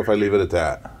opinions. How about if I leave it at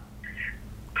that?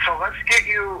 So let's get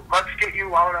you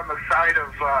out on the side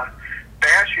of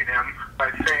bashing him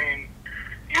by saying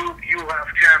you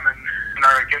left him and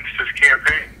are against his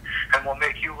campaign, and we'll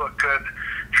make you look good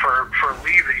for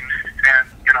leaving, and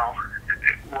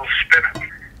we'll spin it.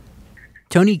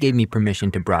 Tony gave me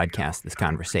permission to broadcast this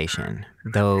conversation,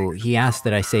 though he asked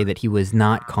that I say that he was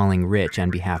not calling Rich on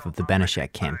behalf of the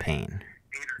Benishek campaign,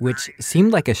 which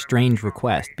seemed like a strange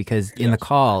request because in the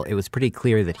call it was pretty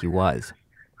clear that he was.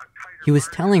 He was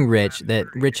telling Rich that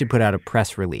Rich should put out a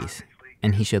press release,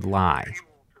 and he should lie.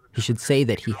 He should say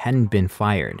that he hadn't been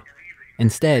fired.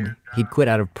 Instead, he'd quit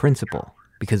out of principle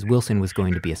because Wilson was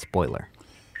going to be a spoiler.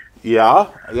 Yeah,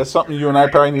 that's something you and I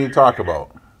probably need to talk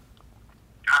about.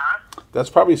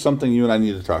 That's probably something you and I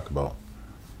need to talk about.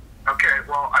 Okay,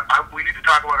 well, we need to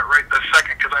talk about it right this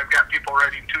second because I've got people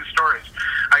writing two stories.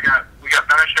 We got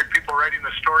Benishek people writing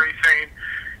the story saying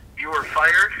you were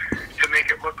fired to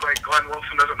make it look like Glenn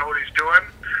Wilson doesn't know what he's doing,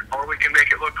 or we can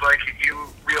make it look like you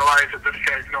realize that this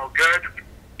guy's no good,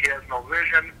 he has no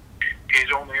vision,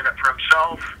 he's only in it for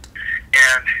himself,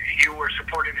 and you were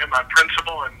supporting him on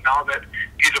principle, and now that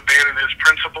he's abandoned his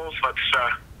principles, let's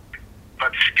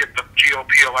get the GOP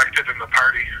elected and the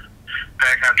party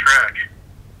back on track.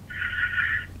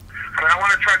 And I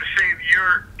want to try to save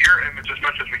your image as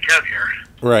much as we can here.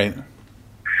 Right.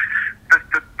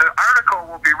 The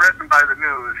article will be written by the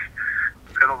news.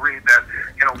 It'll read that,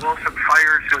 Wilson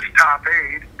fires his top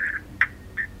aide,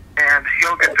 and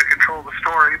he'll get to control the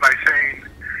story by saying,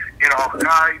 he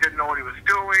didn't know what he was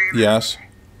doing. Yes.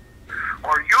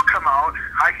 Or you come out,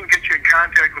 I can get you in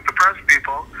contact with the press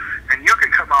people, and you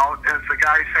can come out as the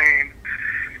guy saying,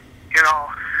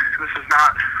 this is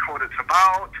not what it's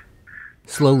about.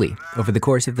 Slowly, over the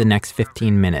course of the next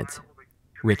 15 minutes,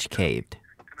 Rich caved.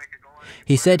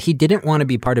 He said he didn't want to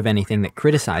be part of anything that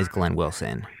criticized Glenn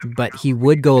Wilson, but he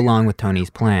would go along with Tony's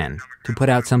plan to put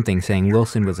out something saying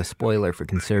Wilson was a spoiler for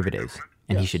conservatives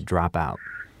and he should drop out.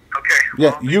 Okay,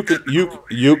 Yeah, you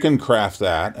can craft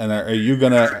that. And are you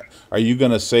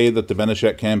gonna say that the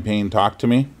Benishek campaign talked to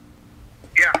me?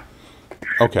 Yeah.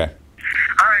 Okay.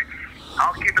 All right.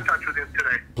 I'll keep in touch with you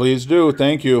today. Please do.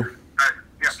 Thank you. All right.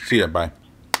 Yeah. See ya. Bye.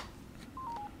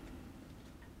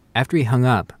 After he hung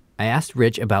up, I asked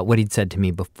Rich about what he'd said to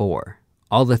me before,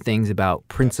 all the things about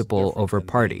principle over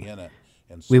party.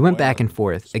 We went back and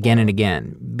forth again and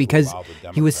again because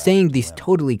he was saying these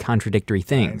totally contradictory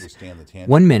things.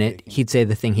 One minute, he'd say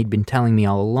the thing he'd been telling me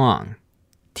all along.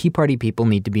 Tea Party people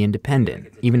need to be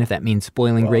independent, even if that means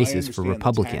spoiling races for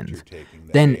Republicans.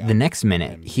 Then the next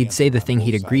minute, he'd say the thing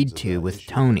he'd agreed to with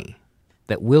Tony,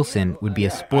 that Wilson would be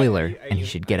a spoiler and he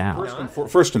should get out.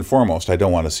 First and foremost, I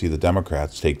don't want to see the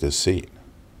Democrats take this seat.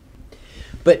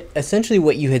 But essentially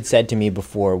what you had said to me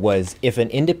before was if an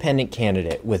independent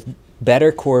candidate with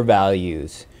better core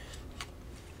values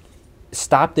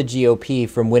stopped the GOP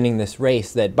from winning this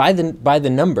race, that by the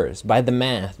numbers, by the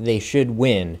math, they should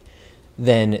win,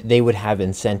 then they would have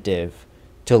incentive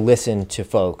to listen to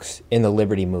folks in the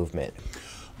liberty movement.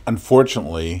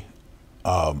 Unfortunately,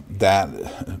 that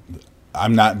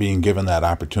I'm not being given that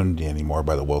opportunity anymore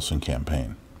by the Wilson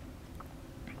campaign.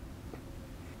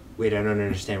 Wait, I don't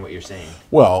understand what you're saying.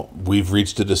 Well, we've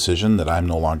reached a decision that I'm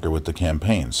no longer with the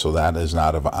campaign, so that is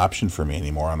not an option for me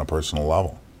anymore on a personal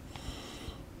level.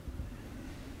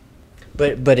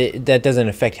 But that doesn't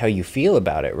affect how you feel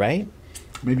about it, right?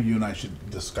 Maybe you and I should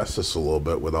discuss this a little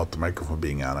bit without the microphone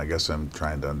being on. I guess I'm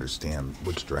trying to understand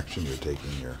which direction you're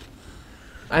taking here.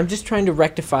 I'm just trying to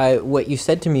rectify what you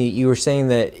said to me. You were saying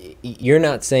that you're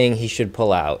not saying he should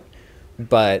pull out,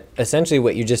 but essentially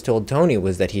what you just told Tony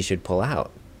was that he should pull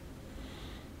out.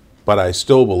 But I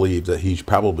still believe that he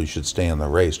probably should stay in the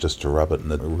race just to rub it in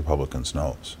the Republicans'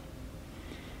 nose.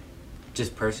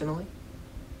 Just personally?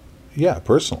 Yeah,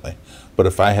 personally. But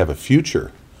if I have a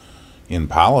future in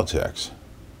politics,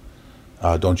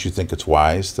 don't you think it's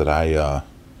wise that I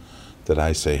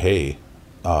say, hey,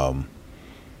 I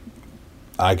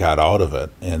got out of it,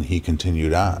 and he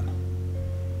continued on?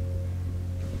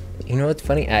 You know what's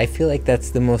funny? I feel like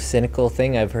that's the most cynical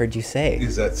thing I've heard you say.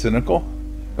 Is that cynical?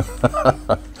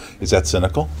 Is that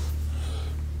cynical?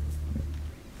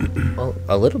 Well,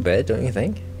 a little bit, don't you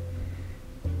think?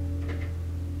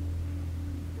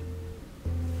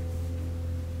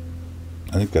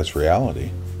 I think that's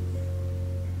reality.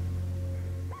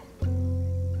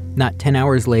 Not 10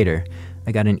 hours later,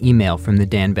 I got an email from the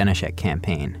Dan Benishek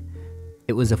campaign.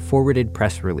 It was a forwarded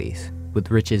press release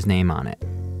with Rich's name on it.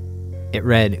 It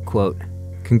read, quote,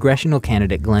 "Congressional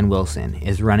candidate Glenn Wilson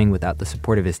is running without the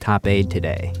support of his top aide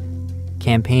today.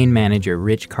 Campaign manager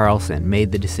Rich Carlson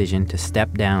made the decision to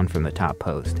step down from the top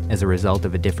post as a result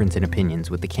of a difference in opinions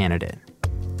with the candidate."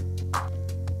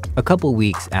 A couple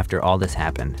weeks after all this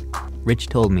happened, Rich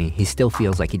told me he still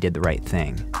feels like he did the right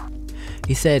thing.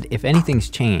 He said if anything's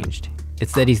changed,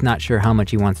 it's that he's not sure how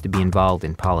much he wants to be involved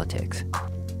in politics.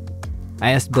 I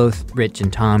asked both Rich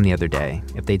and Tom the other day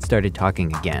if they'd started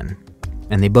talking again,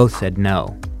 and they both said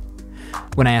no.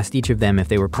 When I asked each of them if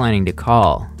they were planning to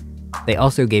call, they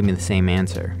also gave me the same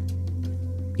answer.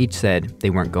 Each said they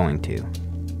weren't going to,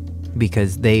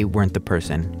 because they weren't the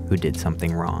person who did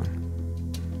something wrong.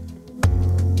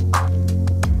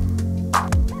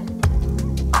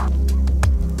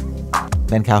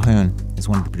 Ben Calhoun is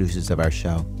one of the producers of our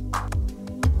show.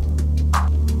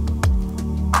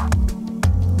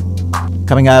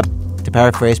 Coming up, to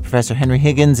paraphrase Professor Henry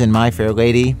Higgins in My Fair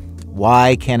Lady,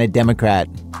 why can a Democrat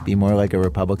be more like a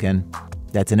Republican?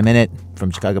 That's in a minute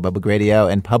from Chicago Public Radio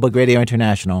and Public Radio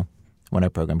International when our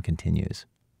program continues.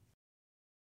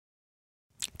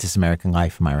 It's This American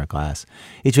Life from Ira Glass.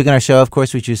 Each week on our show, of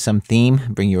course, we choose some theme,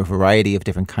 bring you a variety of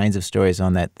different kinds of stories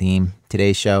on that theme.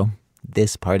 Today's show,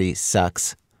 This Party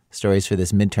Sucks. Stories for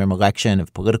this midterm election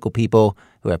of political people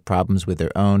who have problems with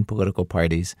their own political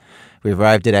parties. We've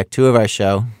arrived at Act 2 of our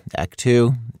show. Act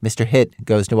 2, Mr. Hitt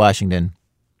goes to Washington.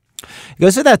 It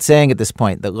goes without saying at this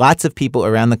point that lots of people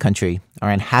around the country are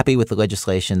unhappy with the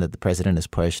legislation that the president has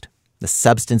pushed, the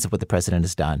substance of what the president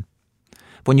has done.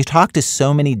 But when you talk to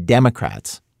so many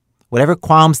Democrats, whatever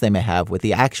qualms they may have with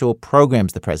the actual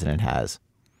programs the president has,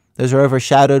 those are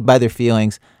overshadowed by their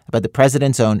feelings about the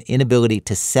president's own inability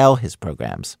to sell his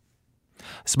programs.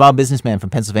 A small businessman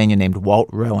from Pennsylvania named Walt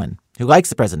Rowan, who likes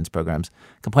the president's programs,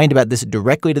 complained about this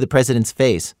directly to the president's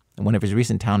face in one of his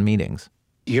recent town meetings.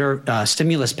 Your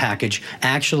stimulus package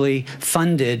actually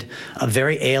funded a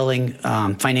very ailing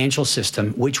financial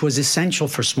system, which was essential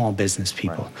for small business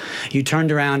people. Right. You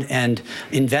turned around and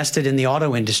invested in the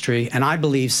auto industry, and I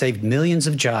believe saved millions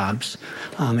of jobs,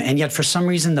 and yet for some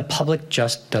reason the public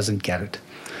just doesn't get it.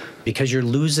 because you're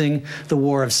losing the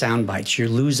war of sound bites. You're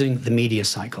losing the media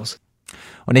cycles.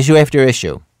 On issue after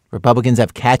issue, Republicans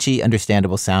have catchy,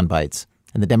 understandable sound bites,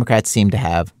 and the Democrats seem to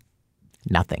have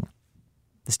nothing.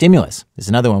 The stimulus is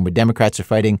another one where Democrats are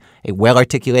fighting a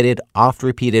well-articulated,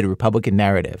 oft-repeated Republican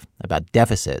narrative about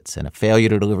deficits and a failure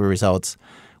to deliver results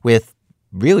with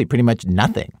really pretty much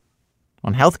nothing.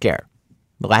 On health care,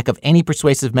 the lack of any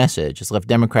persuasive message has left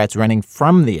Democrats running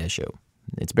from the issue.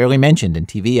 It's barely mentioned in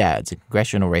TV ads and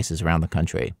congressional races around the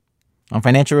country. On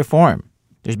financial reform,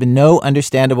 there's been no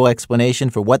understandable explanation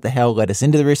for what the hell led us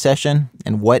into the recession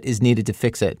and what is needed to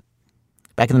fix it.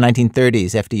 Back in the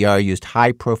 1930s, FDR used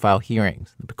high-profile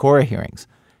hearings, the Pecora hearings,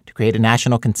 to create a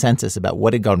national consensus about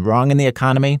what had gone wrong in the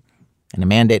economy and a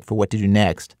mandate for what to do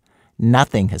next.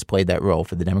 Nothing has played that role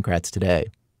for the Democrats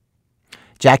today.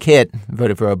 Jack Hitt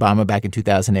voted for Obama back in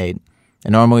 2008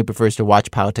 and normally prefers to watch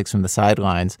politics from the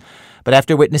sidelines. But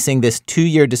after witnessing this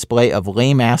 2-year display of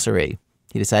lame-assery,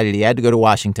 he decided he had to go to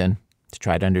Washington to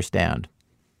try to understand.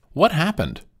 What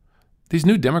happened? These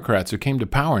new Democrats who came to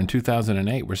power in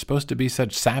 2008 were supposed to be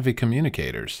such savvy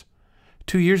communicators.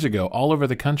 2 years ago, all over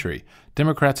the country,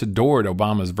 Democrats adored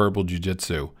Obama's verbal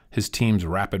jiu-jitsu, his team's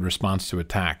rapid response to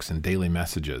attacks and daily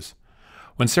messages.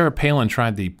 When Sarah Palin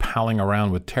tried the palling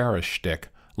around with terrorist shtick,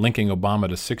 linking Obama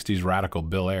to 60s radical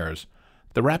Bill Ayers,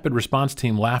 the rapid response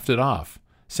team laughed it off,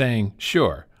 saying,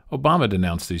 sure, Obama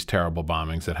denounced these terrible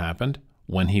bombings that happened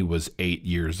when he was 8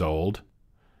 years old.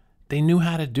 They knew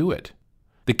how to do it.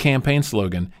 The campaign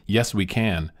slogan, Yes, We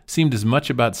Can, seemed as much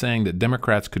about saying that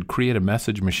Democrats could create a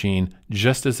message machine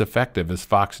just as effective as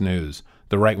Fox News,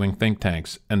 the right-wing think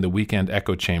tanks, and the weekend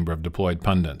echo chamber of deployed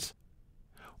pundits.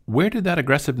 Where did that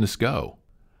aggressiveness go?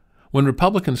 When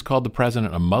Republicans called the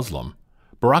president a Muslim,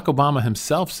 Barack Obama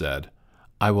himself said,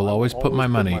 I will always put my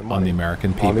money on the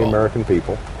American people. On the American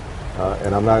people.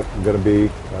 And I'm not going to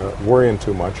be worrying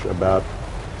too much about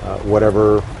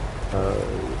whatever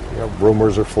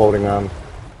rumors are floating on.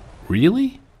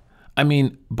 Really? I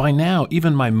mean, by now,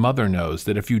 even my mother knows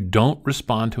that if you don't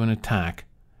respond to an attack,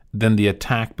 then the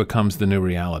attack becomes the new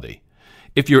reality.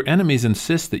 If your enemies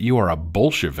insist that you are a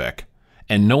Bolshevik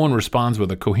and no one responds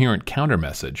with a coherent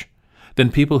counter-message,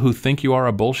 then people who think you are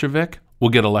a Bolshevik will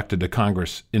get elected to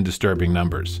Congress in disturbing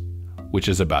numbers, which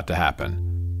is about to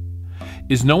happen.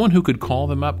 Is no one who could call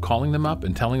them up calling them up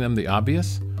and telling them the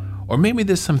obvious? Or maybe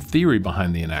there's some theory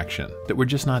behind the inaction that we're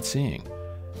just not seeing.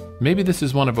 Maybe this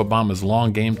is one of Obama's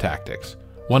long game tactics,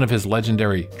 one of his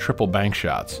legendary triple bank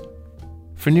shots.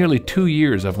 For nearly 2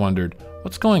 years, I've wondered,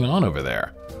 what's going on over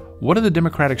there? What are the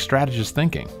Democratic strategists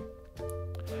thinking?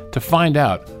 To find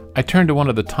out, I turned to one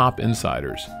of the top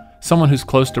insiders, someone who's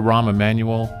close to Rahm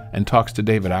Emanuel and talks to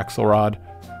David Axelrod,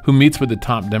 who meets with the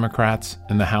top Democrats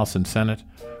in the House and Senate,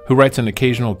 who writes an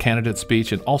occasional candidate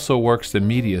speech and also works the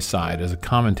media side as a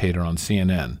commentator on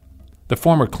CNN, the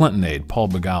former Clinton aide, Paul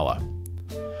Begala.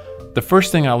 The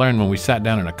first thing I learned when we sat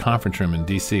down in a conference room in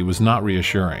D.C. was not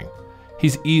reassuring.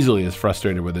 He's easily as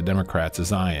frustrated with the Democrats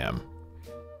as I am.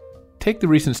 Take the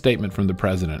recent statement from the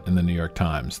president in the New York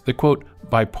Times that, quote,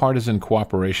 bipartisan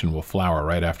cooperation will flower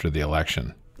right after the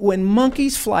election. When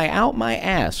monkeys fly out my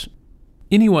ass.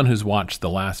 Anyone who's watched the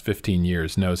last 15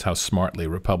 years knows how smartly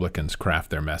Republicans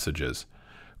craft their messages.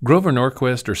 Grover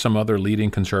Norquist or some other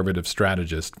leading conservative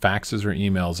strategist faxes or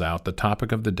emails out the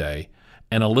topic of the day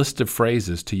and a list of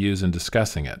phrases to use in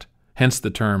discussing it, hence the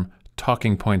term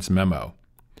talking points memo.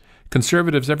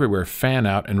 Conservatives everywhere fan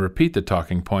out and repeat the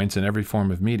talking points in every form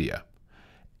of media.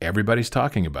 Everybody's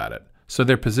talking about it, so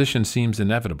their position seems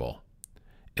inevitable.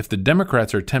 If the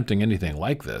Democrats are attempting anything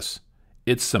like this,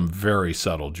 it's some very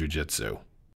subtle jujitsu.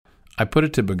 I put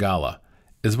it to Begala,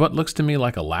 is what looks to me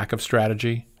like a lack of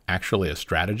strategy actually a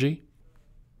strategy?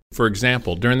 For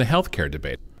example, during the healthcare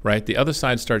debate, right, the other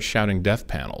side starts shouting death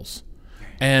panels.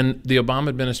 And the Obama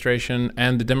administration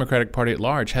and the Democratic Party at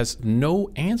large has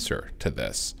no answer to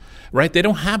this, right? They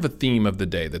don't have a theme of the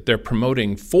day that they're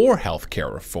promoting for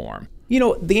healthcare reform. You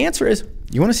know, the answer is,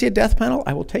 you want to see a death panel?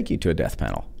 I will take you to a death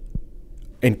panel.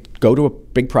 And go to a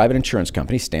big private insurance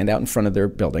company, stand out in front of their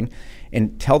building,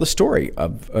 and tell the story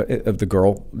of the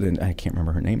girl. I can't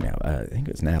remember her name now. I think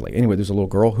it was Natalie. Anyway, there's a little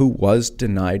girl who was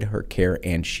denied her care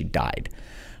and she died.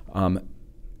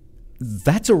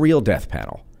 That's a real death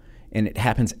panel. And it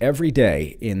happens every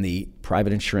day in the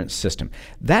private insurance system.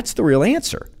 That's the real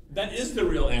answer. That is the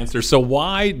real answer. So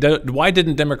why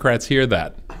didn't Democrats hear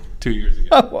that 2 years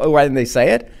ago? Why didn't they say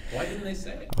it? Why didn't they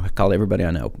say it? I called everybody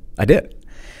I know. I did.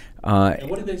 And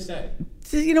what did they say?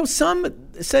 You know, some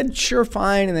said, sure,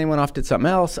 fine, and then went off, did something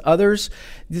else. Others,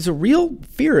 there's a real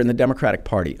fear in the Democratic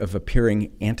Party of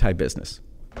appearing anti-business.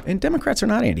 And Democrats are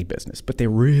not anti-business, but they're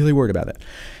really worried about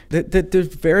that.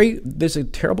 There's a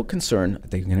terrible concern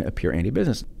that they're going to appear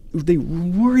anti-business. They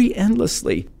worry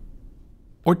endlessly.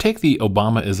 Or take the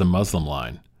Obama is a Muslim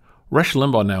line. Rush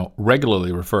Limbaugh now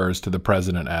regularly refers to the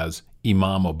president as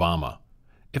Imam Obama.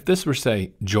 If this were,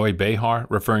 say, Joy Behar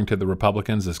referring to the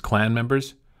Republicans as Klan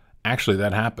members, actually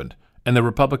that happened. And the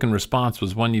Republican response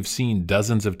was one you've seen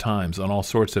dozens of times on all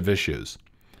sorts of issues.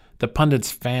 The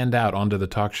pundits fanned out onto the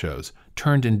talk shows,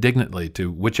 turned indignantly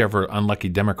to whichever unlucky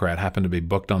Democrat happened to be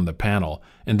booked on the panel,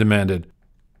 and demanded,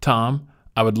 "Tom,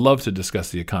 I would love to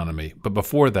discuss the economy, but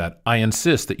before that, I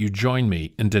insist that you join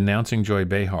me in denouncing Joy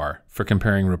Behar for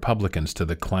comparing Republicans to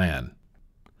the Klan."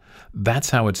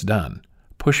 That's how it's done.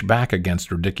 Push back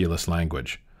against ridiculous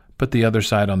language. Put the other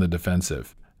side on the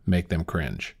defensive. Make them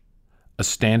cringe. A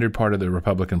standard part of the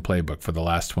Republican playbook for the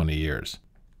last 20 years.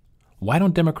 Why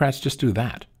don't Democrats just do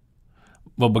that?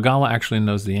 Well, Begala actually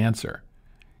knows the answer.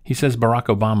 He says Barack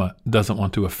Obama doesn't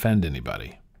want to offend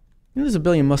anybody. There's a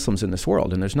billion Muslims in this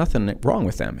world, and there's nothing wrong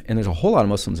with them. And there's a whole lot of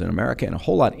Muslims in America and a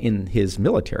whole lot in his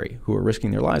military who are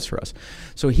risking their lives for us.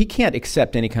 So he can't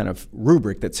accept any kind of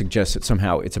rubric that suggests that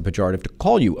somehow it's a pejorative to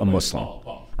call you a Muslim.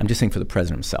 I'm just saying for the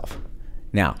president himself.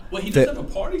 Now, well, he does have a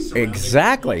party surrounding him.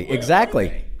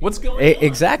 Exactly. What's going on?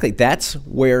 Exactly. That's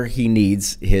where he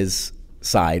needs his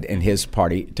side and his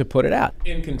party to put it out.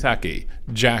 In Kentucky,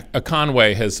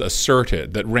 Conway has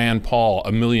asserted that Rand Paul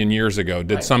a million years ago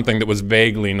did something that was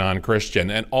vaguely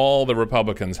non-Christian, and all the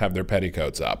Republicans have their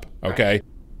petticoats up, okay? Right.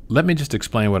 Let me just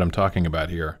explain what I'm talking about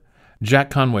here.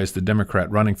 Jack Conway's the Democrat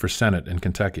running for Senate in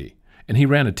Kentucky, and he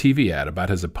ran a TV ad about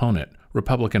his opponent,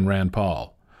 Republican Rand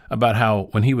Paul, about how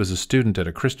when he was a student at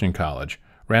a Christian college,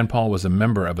 Rand Paul was a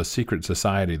member of a secret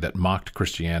society that mocked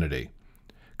Christianity.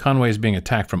 Conway is being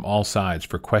attacked from all sides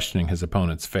for questioning his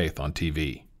opponent's faith on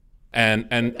TV. And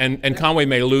Conway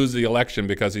may lose the election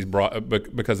because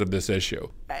because of this issue.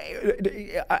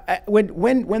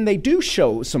 When they do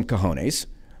show some cojones,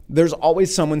 there's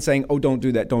always someone saying, "Oh, don't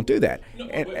do that, don't do that."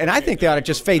 And I think they ought to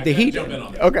just fade the heat.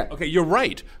 Okay, you're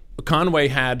right. Conway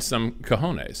had some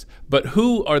cojones, but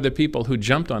who are the people who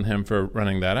jumped on him for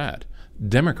running that ad?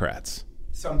 Democrats.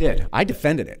 Some did. I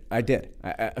defended it. I did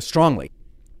strongly.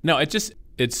 No,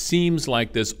 it seems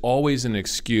like there's always an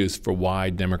excuse for why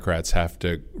Democrats have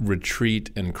to retreat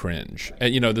and cringe.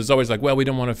 And, there's always like, well, we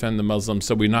don't want to offend the Muslims,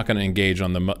 so we're not going to engage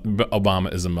on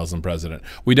Obama is a Muslim president.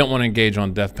 We don't want to engage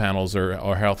on death panels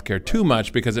or health care too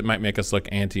much because it might make us look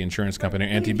anti-insurance company or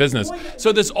anti-business.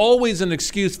 So there's always an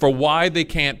excuse for why they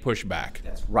can't push back.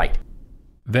 That's right.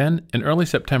 Then, in early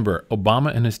September,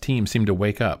 Obama and his team seemed to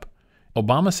wake up.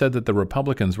 Obama said that the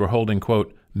Republicans were holding,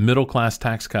 quote, middle-class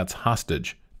tax cuts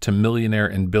hostage to millionaire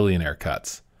and billionaire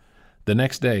cuts. The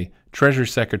next day, Treasury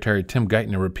Secretary Tim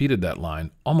Geithner repeated that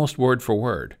line, almost word for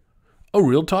word. A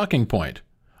real talking point.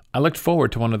 I looked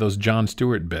forward to one of those Jon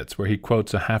Stewart bits where he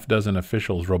quotes a half dozen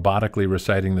officials robotically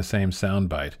reciting the same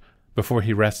soundbite before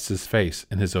he rests his face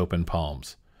in his open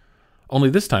palms. Only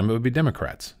this time it would be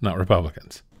Democrats, not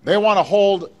Republicans. They want to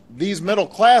hold these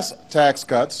middle-class tax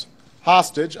cuts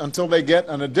hostage until they get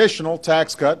an additional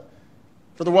tax cut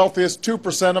for the wealthiest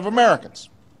 2% of Americans.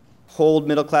 Hold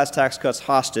middle-class tax cuts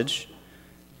hostage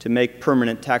to make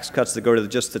permanent tax cuts that go to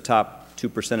just the top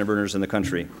 2% of earners in the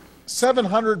country.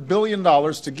 $700 billion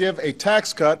to give a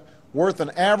tax cut worth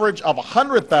an average of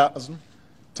 $100,000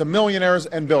 to millionaires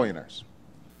and billionaires.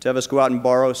 To have us go out and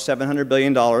borrow $700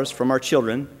 billion from our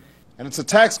children. And it's a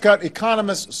tax cut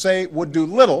economists say would do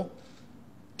little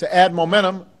to add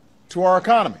momentum to our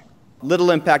economy.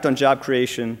 Little impact on job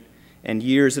creation and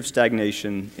years of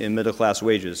stagnation in middle-class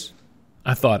wages.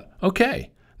 I thought,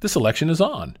 okay, this election is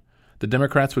on. The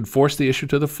Democrats would force the issue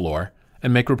to the floor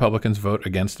and make Republicans vote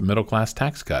against a middle-class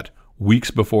tax cut weeks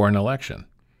before an election.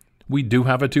 We do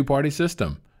have a two-party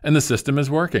system, and the system is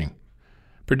working.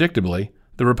 Predictably,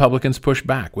 the Republicans push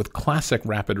back with classic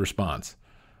rapid response.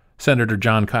 Senator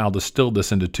Jon Kyl distilled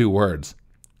this into two words: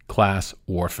 class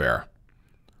warfare.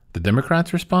 The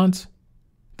Democrats' response?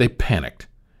 They panicked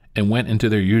and went into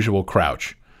their usual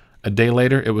crouch. A day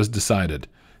later, it was decided.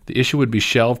 The issue would be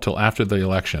shelved till after the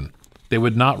election. They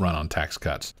would not run on tax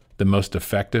cuts, the most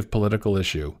effective political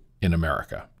issue in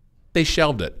America. They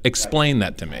shelved it. Explain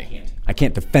that to me. I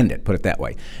can't defend it, put it that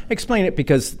way. Explain it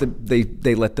because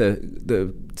they let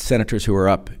the senators who are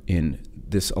up in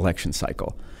this election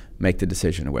cycle make the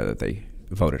decision of whether they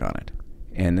voted on it.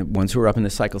 And the ones who are up in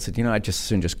this cycle said, I'd just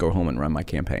soon just go home and run my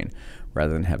campaign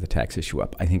rather than have the tax issue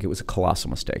up. I think it was a colossal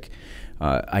mistake.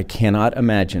 I cannot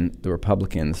imagine the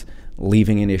Republicans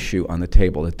leaving an issue on the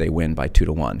table that they win by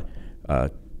 2-1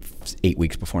 8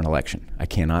 weeks before an election. I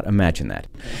cannot imagine that.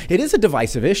 It is a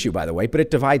divisive issue, by the way, but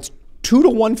it divides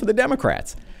 2-1 for the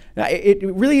Democrats. Now, it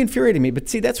really infuriated me. But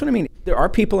see, that's what I mean. There are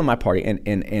people in my party,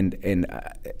 and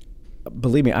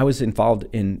believe me, I was involved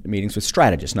in meetings with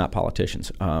strategists, not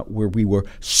politicians, where we were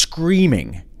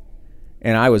screaming,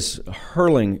 and I was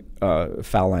hurling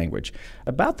foul language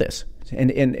about this.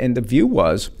 And the view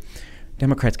was,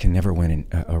 Democrats can never win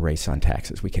a race on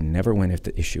taxes. We can never win if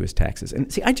the issue is taxes.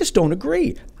 And see, I just don't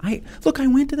agree. I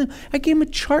went to them. I gave them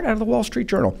a chart out of the Wall Street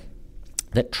Journal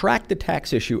that tracked the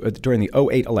tax issue during the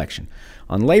 2008 election.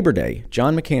 On Labor Day,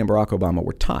 John McCain and Barack Obama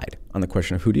were tied on the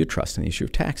question of who do you trust in the issue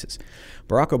of taxes.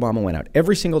 Barack Obama went out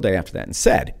every single day after that and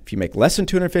said, if you make less than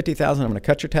 $250,000, I'm going to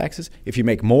cut your taxes. If you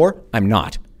make more, I'm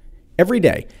not. Every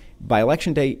day. By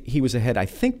election day, he was ahead, I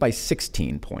think, by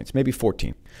 16 points, maybe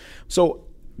 14. So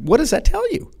what does that tell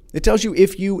you? It tells you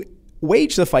if you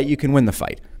wage the fight, you can win the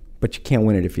fight. But you can't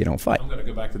win it if you don't fight. I'm going to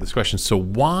go back to this question. So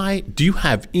why, do you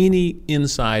have any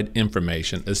inside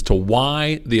information as to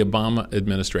why the Obama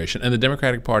administration and the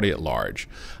Democratic Party at large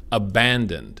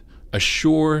abandoned a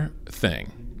sure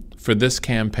thing for this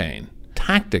campaign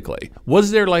tactically?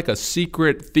 Was there like a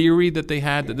secret theory that they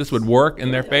had that this would work in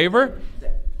their favor?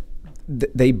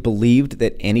 They believed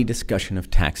that any discussion of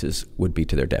taxes would be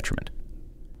to their detriment.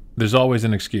 There's always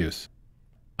an excuse.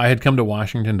 I had come to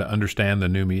Washington to understand the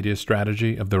new media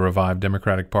strategy of the revived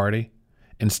Democratic Party.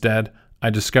 Instead, I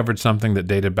discovered something that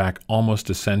dated back almost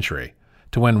a century,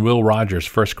 to when Will Rogers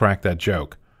first cracked that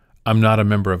joke. I'm not a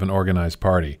member of an organized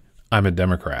party. I'm a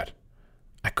Democrat.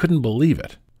 I couldn't believe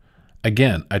it.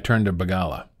 Again, I turned to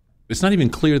Begala. It's not even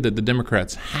clear that the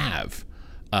Democrats have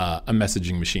a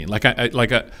messaging machine.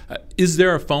 Is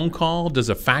there a phone call? Does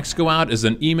a fax go out? Is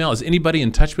an email? Is anybody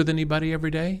in touch with anybody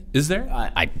every day? Is there?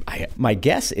 My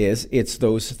guess is it's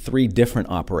those three different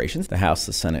operations, the House,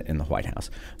 the Senate, and the White House.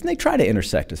 And they try to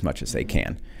intersect as much as they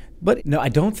can. But no, I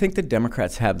don't think the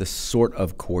Democrats have this sort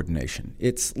of coordination.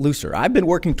 It's looser. I've been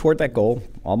working toward that goal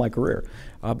all my career,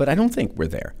 but I don't think we're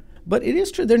there. But it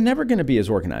is true. They're never going to be as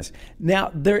organized. Now,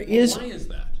 there is... Why is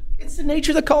that? It's the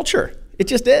nature of the culture. It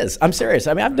just is. I'm serious.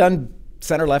 I mean, I've done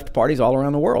center-left parties all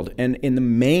around the world. And in the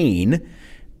main,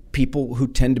 people who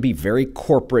tend to be very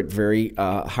corporate, very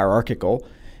hierarchical,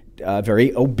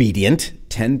 very obedient,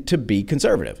 tend to be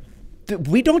conservative.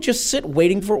 We don't just sit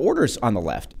waiting for orders on the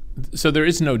left. So there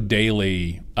is no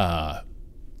daily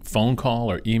phone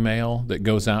call or email that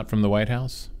goes out from the White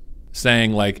House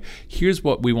saying, like, here's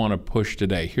what we want to push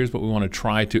today. Here's what we want to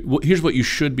try to, here's what you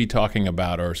should be talking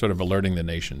about or sort of alerting the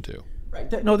nation to.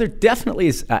 Right. No, there definitely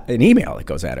is an email that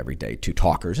goes out every day to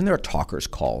talkers, and there are talkers'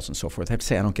 calls and so forth. I have to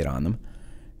say I don't get on them,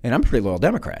 and I'm a pretty loyal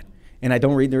Democrat, and I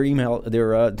don't read their email,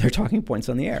 their talking points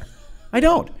on the air. I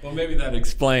don't. Well, maybe that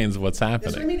explains what's happening.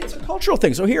 That's what I mean. It's a cultural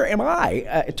thing. So here am I,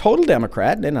 a total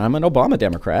Democrat, and I'm an Obama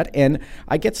Democrat, and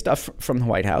I get stuff from the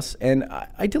White House, and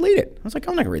I delete it. I was like,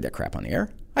 I'm not going to read that crap on the air.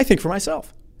 I think for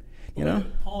myself. You know?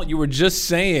 Paul, you were just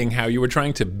saying how you were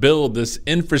trying to build this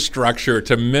infrastructure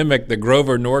to mimic the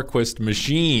Grover Norquist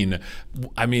machine.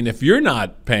 I mean, if you're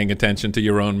not paying attention to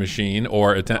your own machine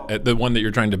or the one that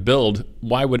you're trying to build,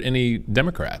 why would any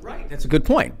Democrat? Right. That's a good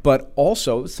point. But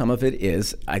also, some of it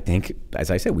is, I think, as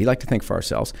I said, we like to think for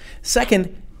ourselves.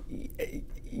 Second,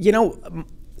 you know,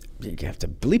 you have to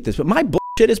bleep this, but my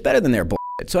bullshit is better than their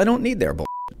bullshit, so I don't need their bullshit.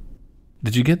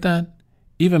 Did you get that?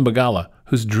 Even Begala,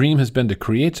 whose dream has been to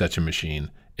create such a machine,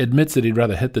 admits that he'd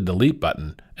rather hit the delete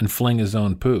button and fling his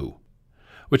own poo.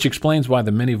 Which explains why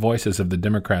the many voices of the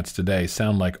Democrats today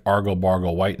sound like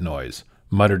argle-bargle white noise,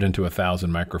 muttered into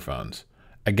 1,000 microphones,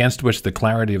 against which the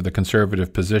clarity of the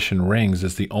conservative position rings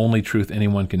as the only truth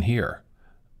anyone can hear.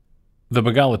 The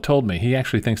Begala told me he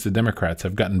actually thinks the Democrats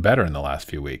have gotten better in the last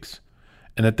few weeks,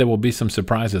 and that there will be some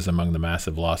surprises among the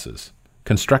massive losses,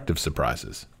 constructive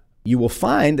surprises. You will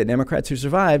find the Democrats who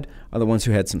survived are the ones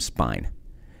who had some spine.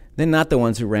 They're not the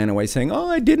ones who ran away saying, oh,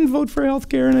 I didn't vote for health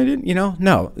care and I didn't, you know.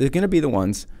 No, they're going to be the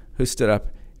ones who stood up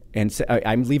and said,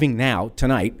 I'm leaving now,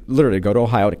 tonight, literally to go to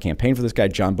Ohio to campaign for this guy,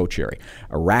 John Bocheri,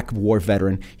 Iraq war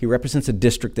veteran. He represents a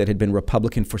district that had been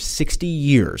Republican for 60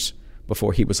 years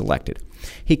before he was elected.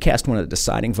 He cast one of the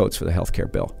deciding votes for the health care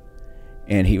bill,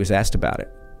 and he was asked about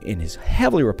it in his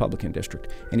heavily Republican district.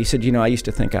 And he said, you know, I used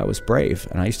to think I was brave,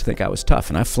 and I used to think I was tough,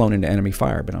 and I've flown into enemy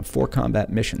fire, been on 4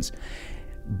 combat missions.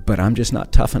 But I'm just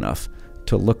not tough enough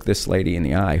to look this lady in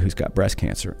the eye who's got breast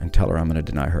cancer and tell her I'm going to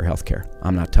deny her health care.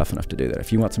 I'm not tough enough to do that.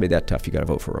 If you want somebody that tough, you got to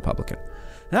vote for a Republican.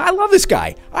 Now, I love this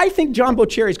guy. I think John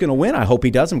Bocheri's going to win. I hope he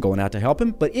does. I'm going out to help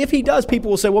him. But if he does, people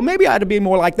will say, well, maybe I ought to be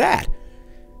more like that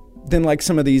than like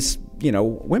some of these, you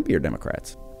know, wimpier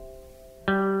Democrats.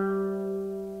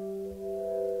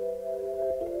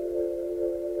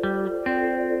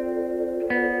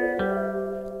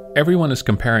 Everyone is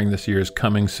comparing this year's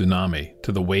coming tsunami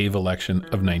to the wave election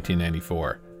of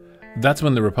 1994. That's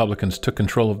when the Republicans took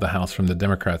control of the House from the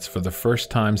Democrats for the first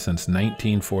time since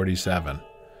 1947.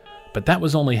 But that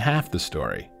was only half the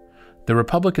story. The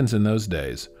Republicans in those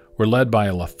days were led by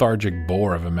a lethargic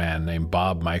bore of a man named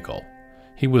Bob Michel.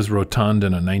 He was rotund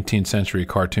in a 19th century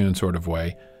cartoon sort of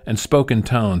way and spoke in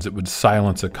tones that would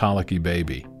silence a colicky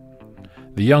baby.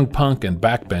 The young punk and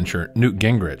backbencher Newt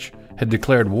Gingrich had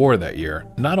declared war that year,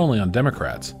 not only on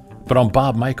Democrats, but on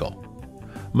Bob Michel.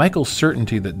 Michael's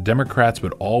certainty that Democrats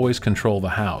would always control the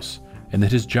House and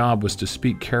that his job was to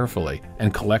speak carefully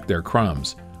and collect their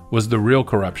crumbs was the real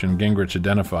corruption Gingrich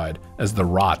identified as the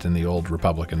rot in the old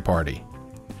Republican Party,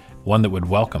 one that would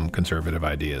welcome conservative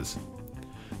ideas.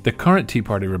 The current Tea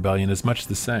Party rebellion is much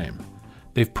the same.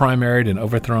 They've primaried and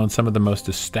overthrown some of the most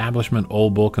establishment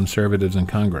old bull conservatives in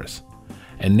Congress.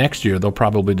 And next year they'll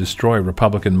probably destroy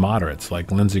Republican moderates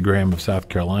like Lindsey Graham of South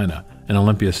Carolina and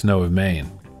Olympia Snowe of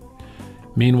Maine.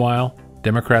 Meanwhile,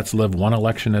 Democrats live one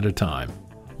election at a time,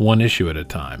 one issue at a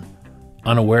time,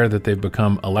 unaware that they've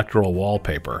become electoral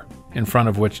wallpaper in front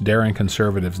of which daring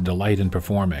conservatives delight in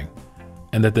performing,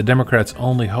 and that the Democrats'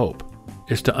 only hope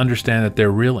is to understand that their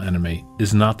real enemy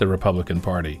is not the Republican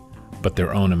Party, but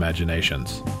their own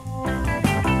imaginations.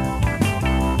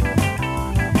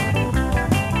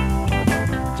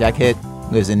 Jack Hitt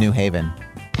lives in New Haven.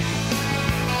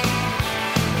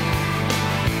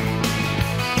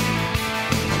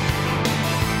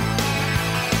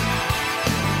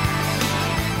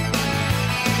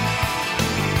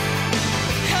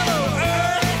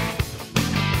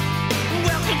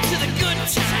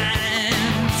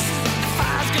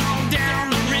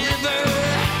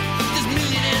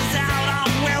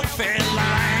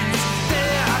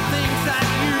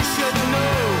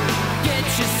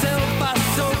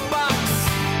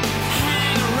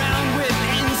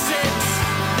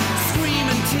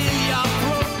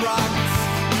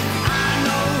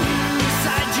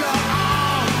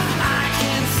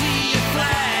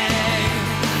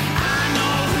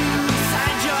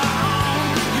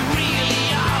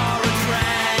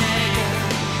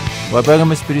 Our program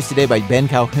was produced today by Ben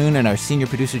Calhoun and our senior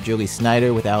producer Julie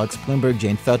Snyder, with Alex Bloomberg,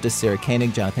 Jane Feltus, Sarah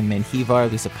Koenig, Jonathan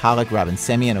Menjivar, Lisa Pollack, Robin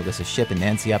Semyon, Alyssa Shipp, and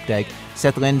Nancy Updike.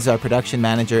 Seth Lynn's our production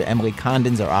manager. Emily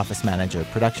Condon's our office manager.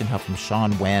 Production help from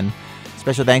Sean Wen.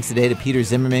 Special thanks today to Peter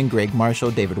Zimmerman, Greg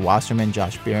Marshall, David Wasserman,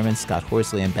 Josh Bierman, Scott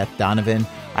Horsley, and Beth Donovan.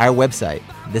 Our website,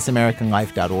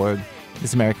 thisamericanlife.org.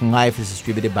 This American Life is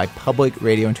distributed by Public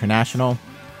Radio International.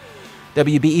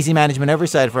 WBEZ Management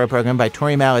Oversight for our program by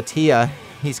Tori Malatia.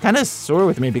 He's kind of sore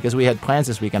with me because we had plans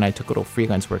this week and I took a little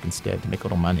freelance work instead to make a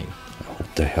little money.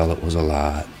 What the hell, it was a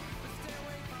lot.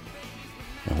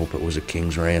 I hope it was a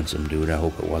king's ransom, dude. I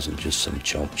hope it wasn't just some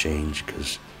chump change,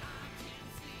 because,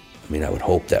 I mean, I would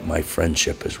hope that my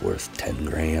friendship is worth 10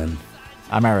 grand.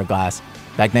 I'm Ira Glass.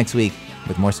 Back next week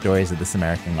with more stories of This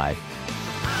American Life.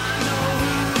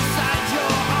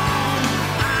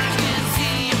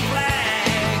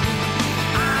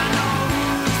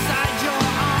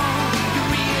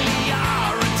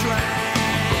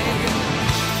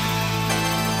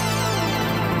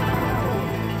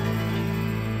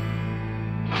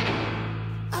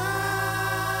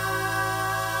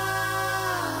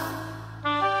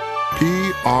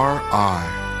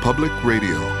 PRI, Public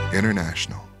Radio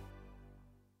International.